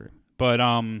 robots. I agree. But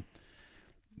I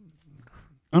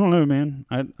don't know, man.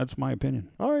 That's my opinion.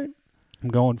 All right, I'm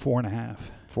going 4.5.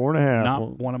 4.5.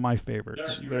 Not one of my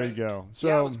favorites. There you go. So,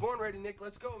 Yeah, I was born ready, Nick.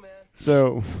 Let's go, man.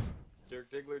 so Dirk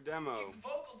Diggler demo.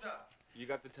 Vocals up. You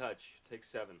got the touch. Take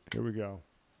 7. here we go.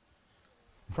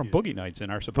 From Boogie Nights in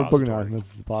our For suppository. Boogie Nights,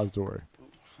 that's the suppository.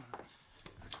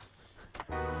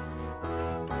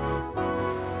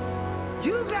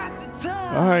 You got the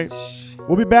touch. All right,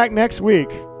 we'll be back next week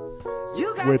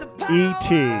You got with the power.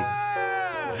 E.T.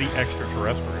 The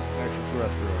Extraterrestrial.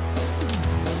 Extraterrestrial.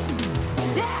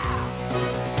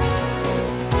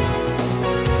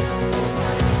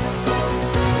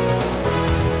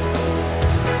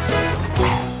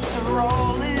 After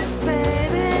all is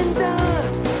said and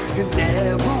done, you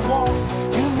never walk,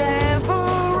 you never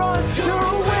run. You're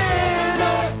a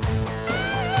winner.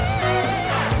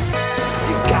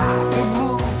 You got to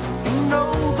move, you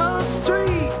know the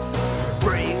streets.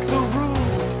 Break the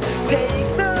rules, take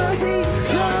the heat.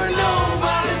 You're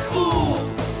nobody's fool.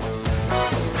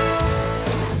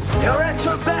 You're at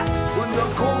your best when the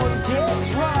going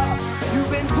gets rough. You've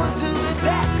been put to the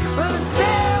test, but it's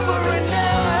never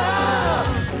enough.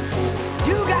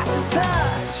 You got the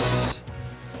touch.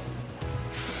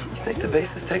 You think the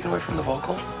bass is taken away from the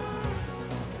vocal?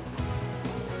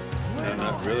 No,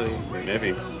 not really. Maybe.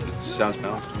 It sounds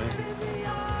balanced to me.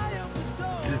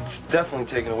 It's definitely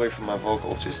taken away from my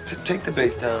vocal. Just take the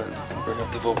bass down and bring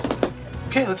up the vocal.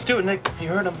 Okay, let's do it, Nick. You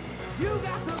heard him. You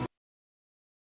got the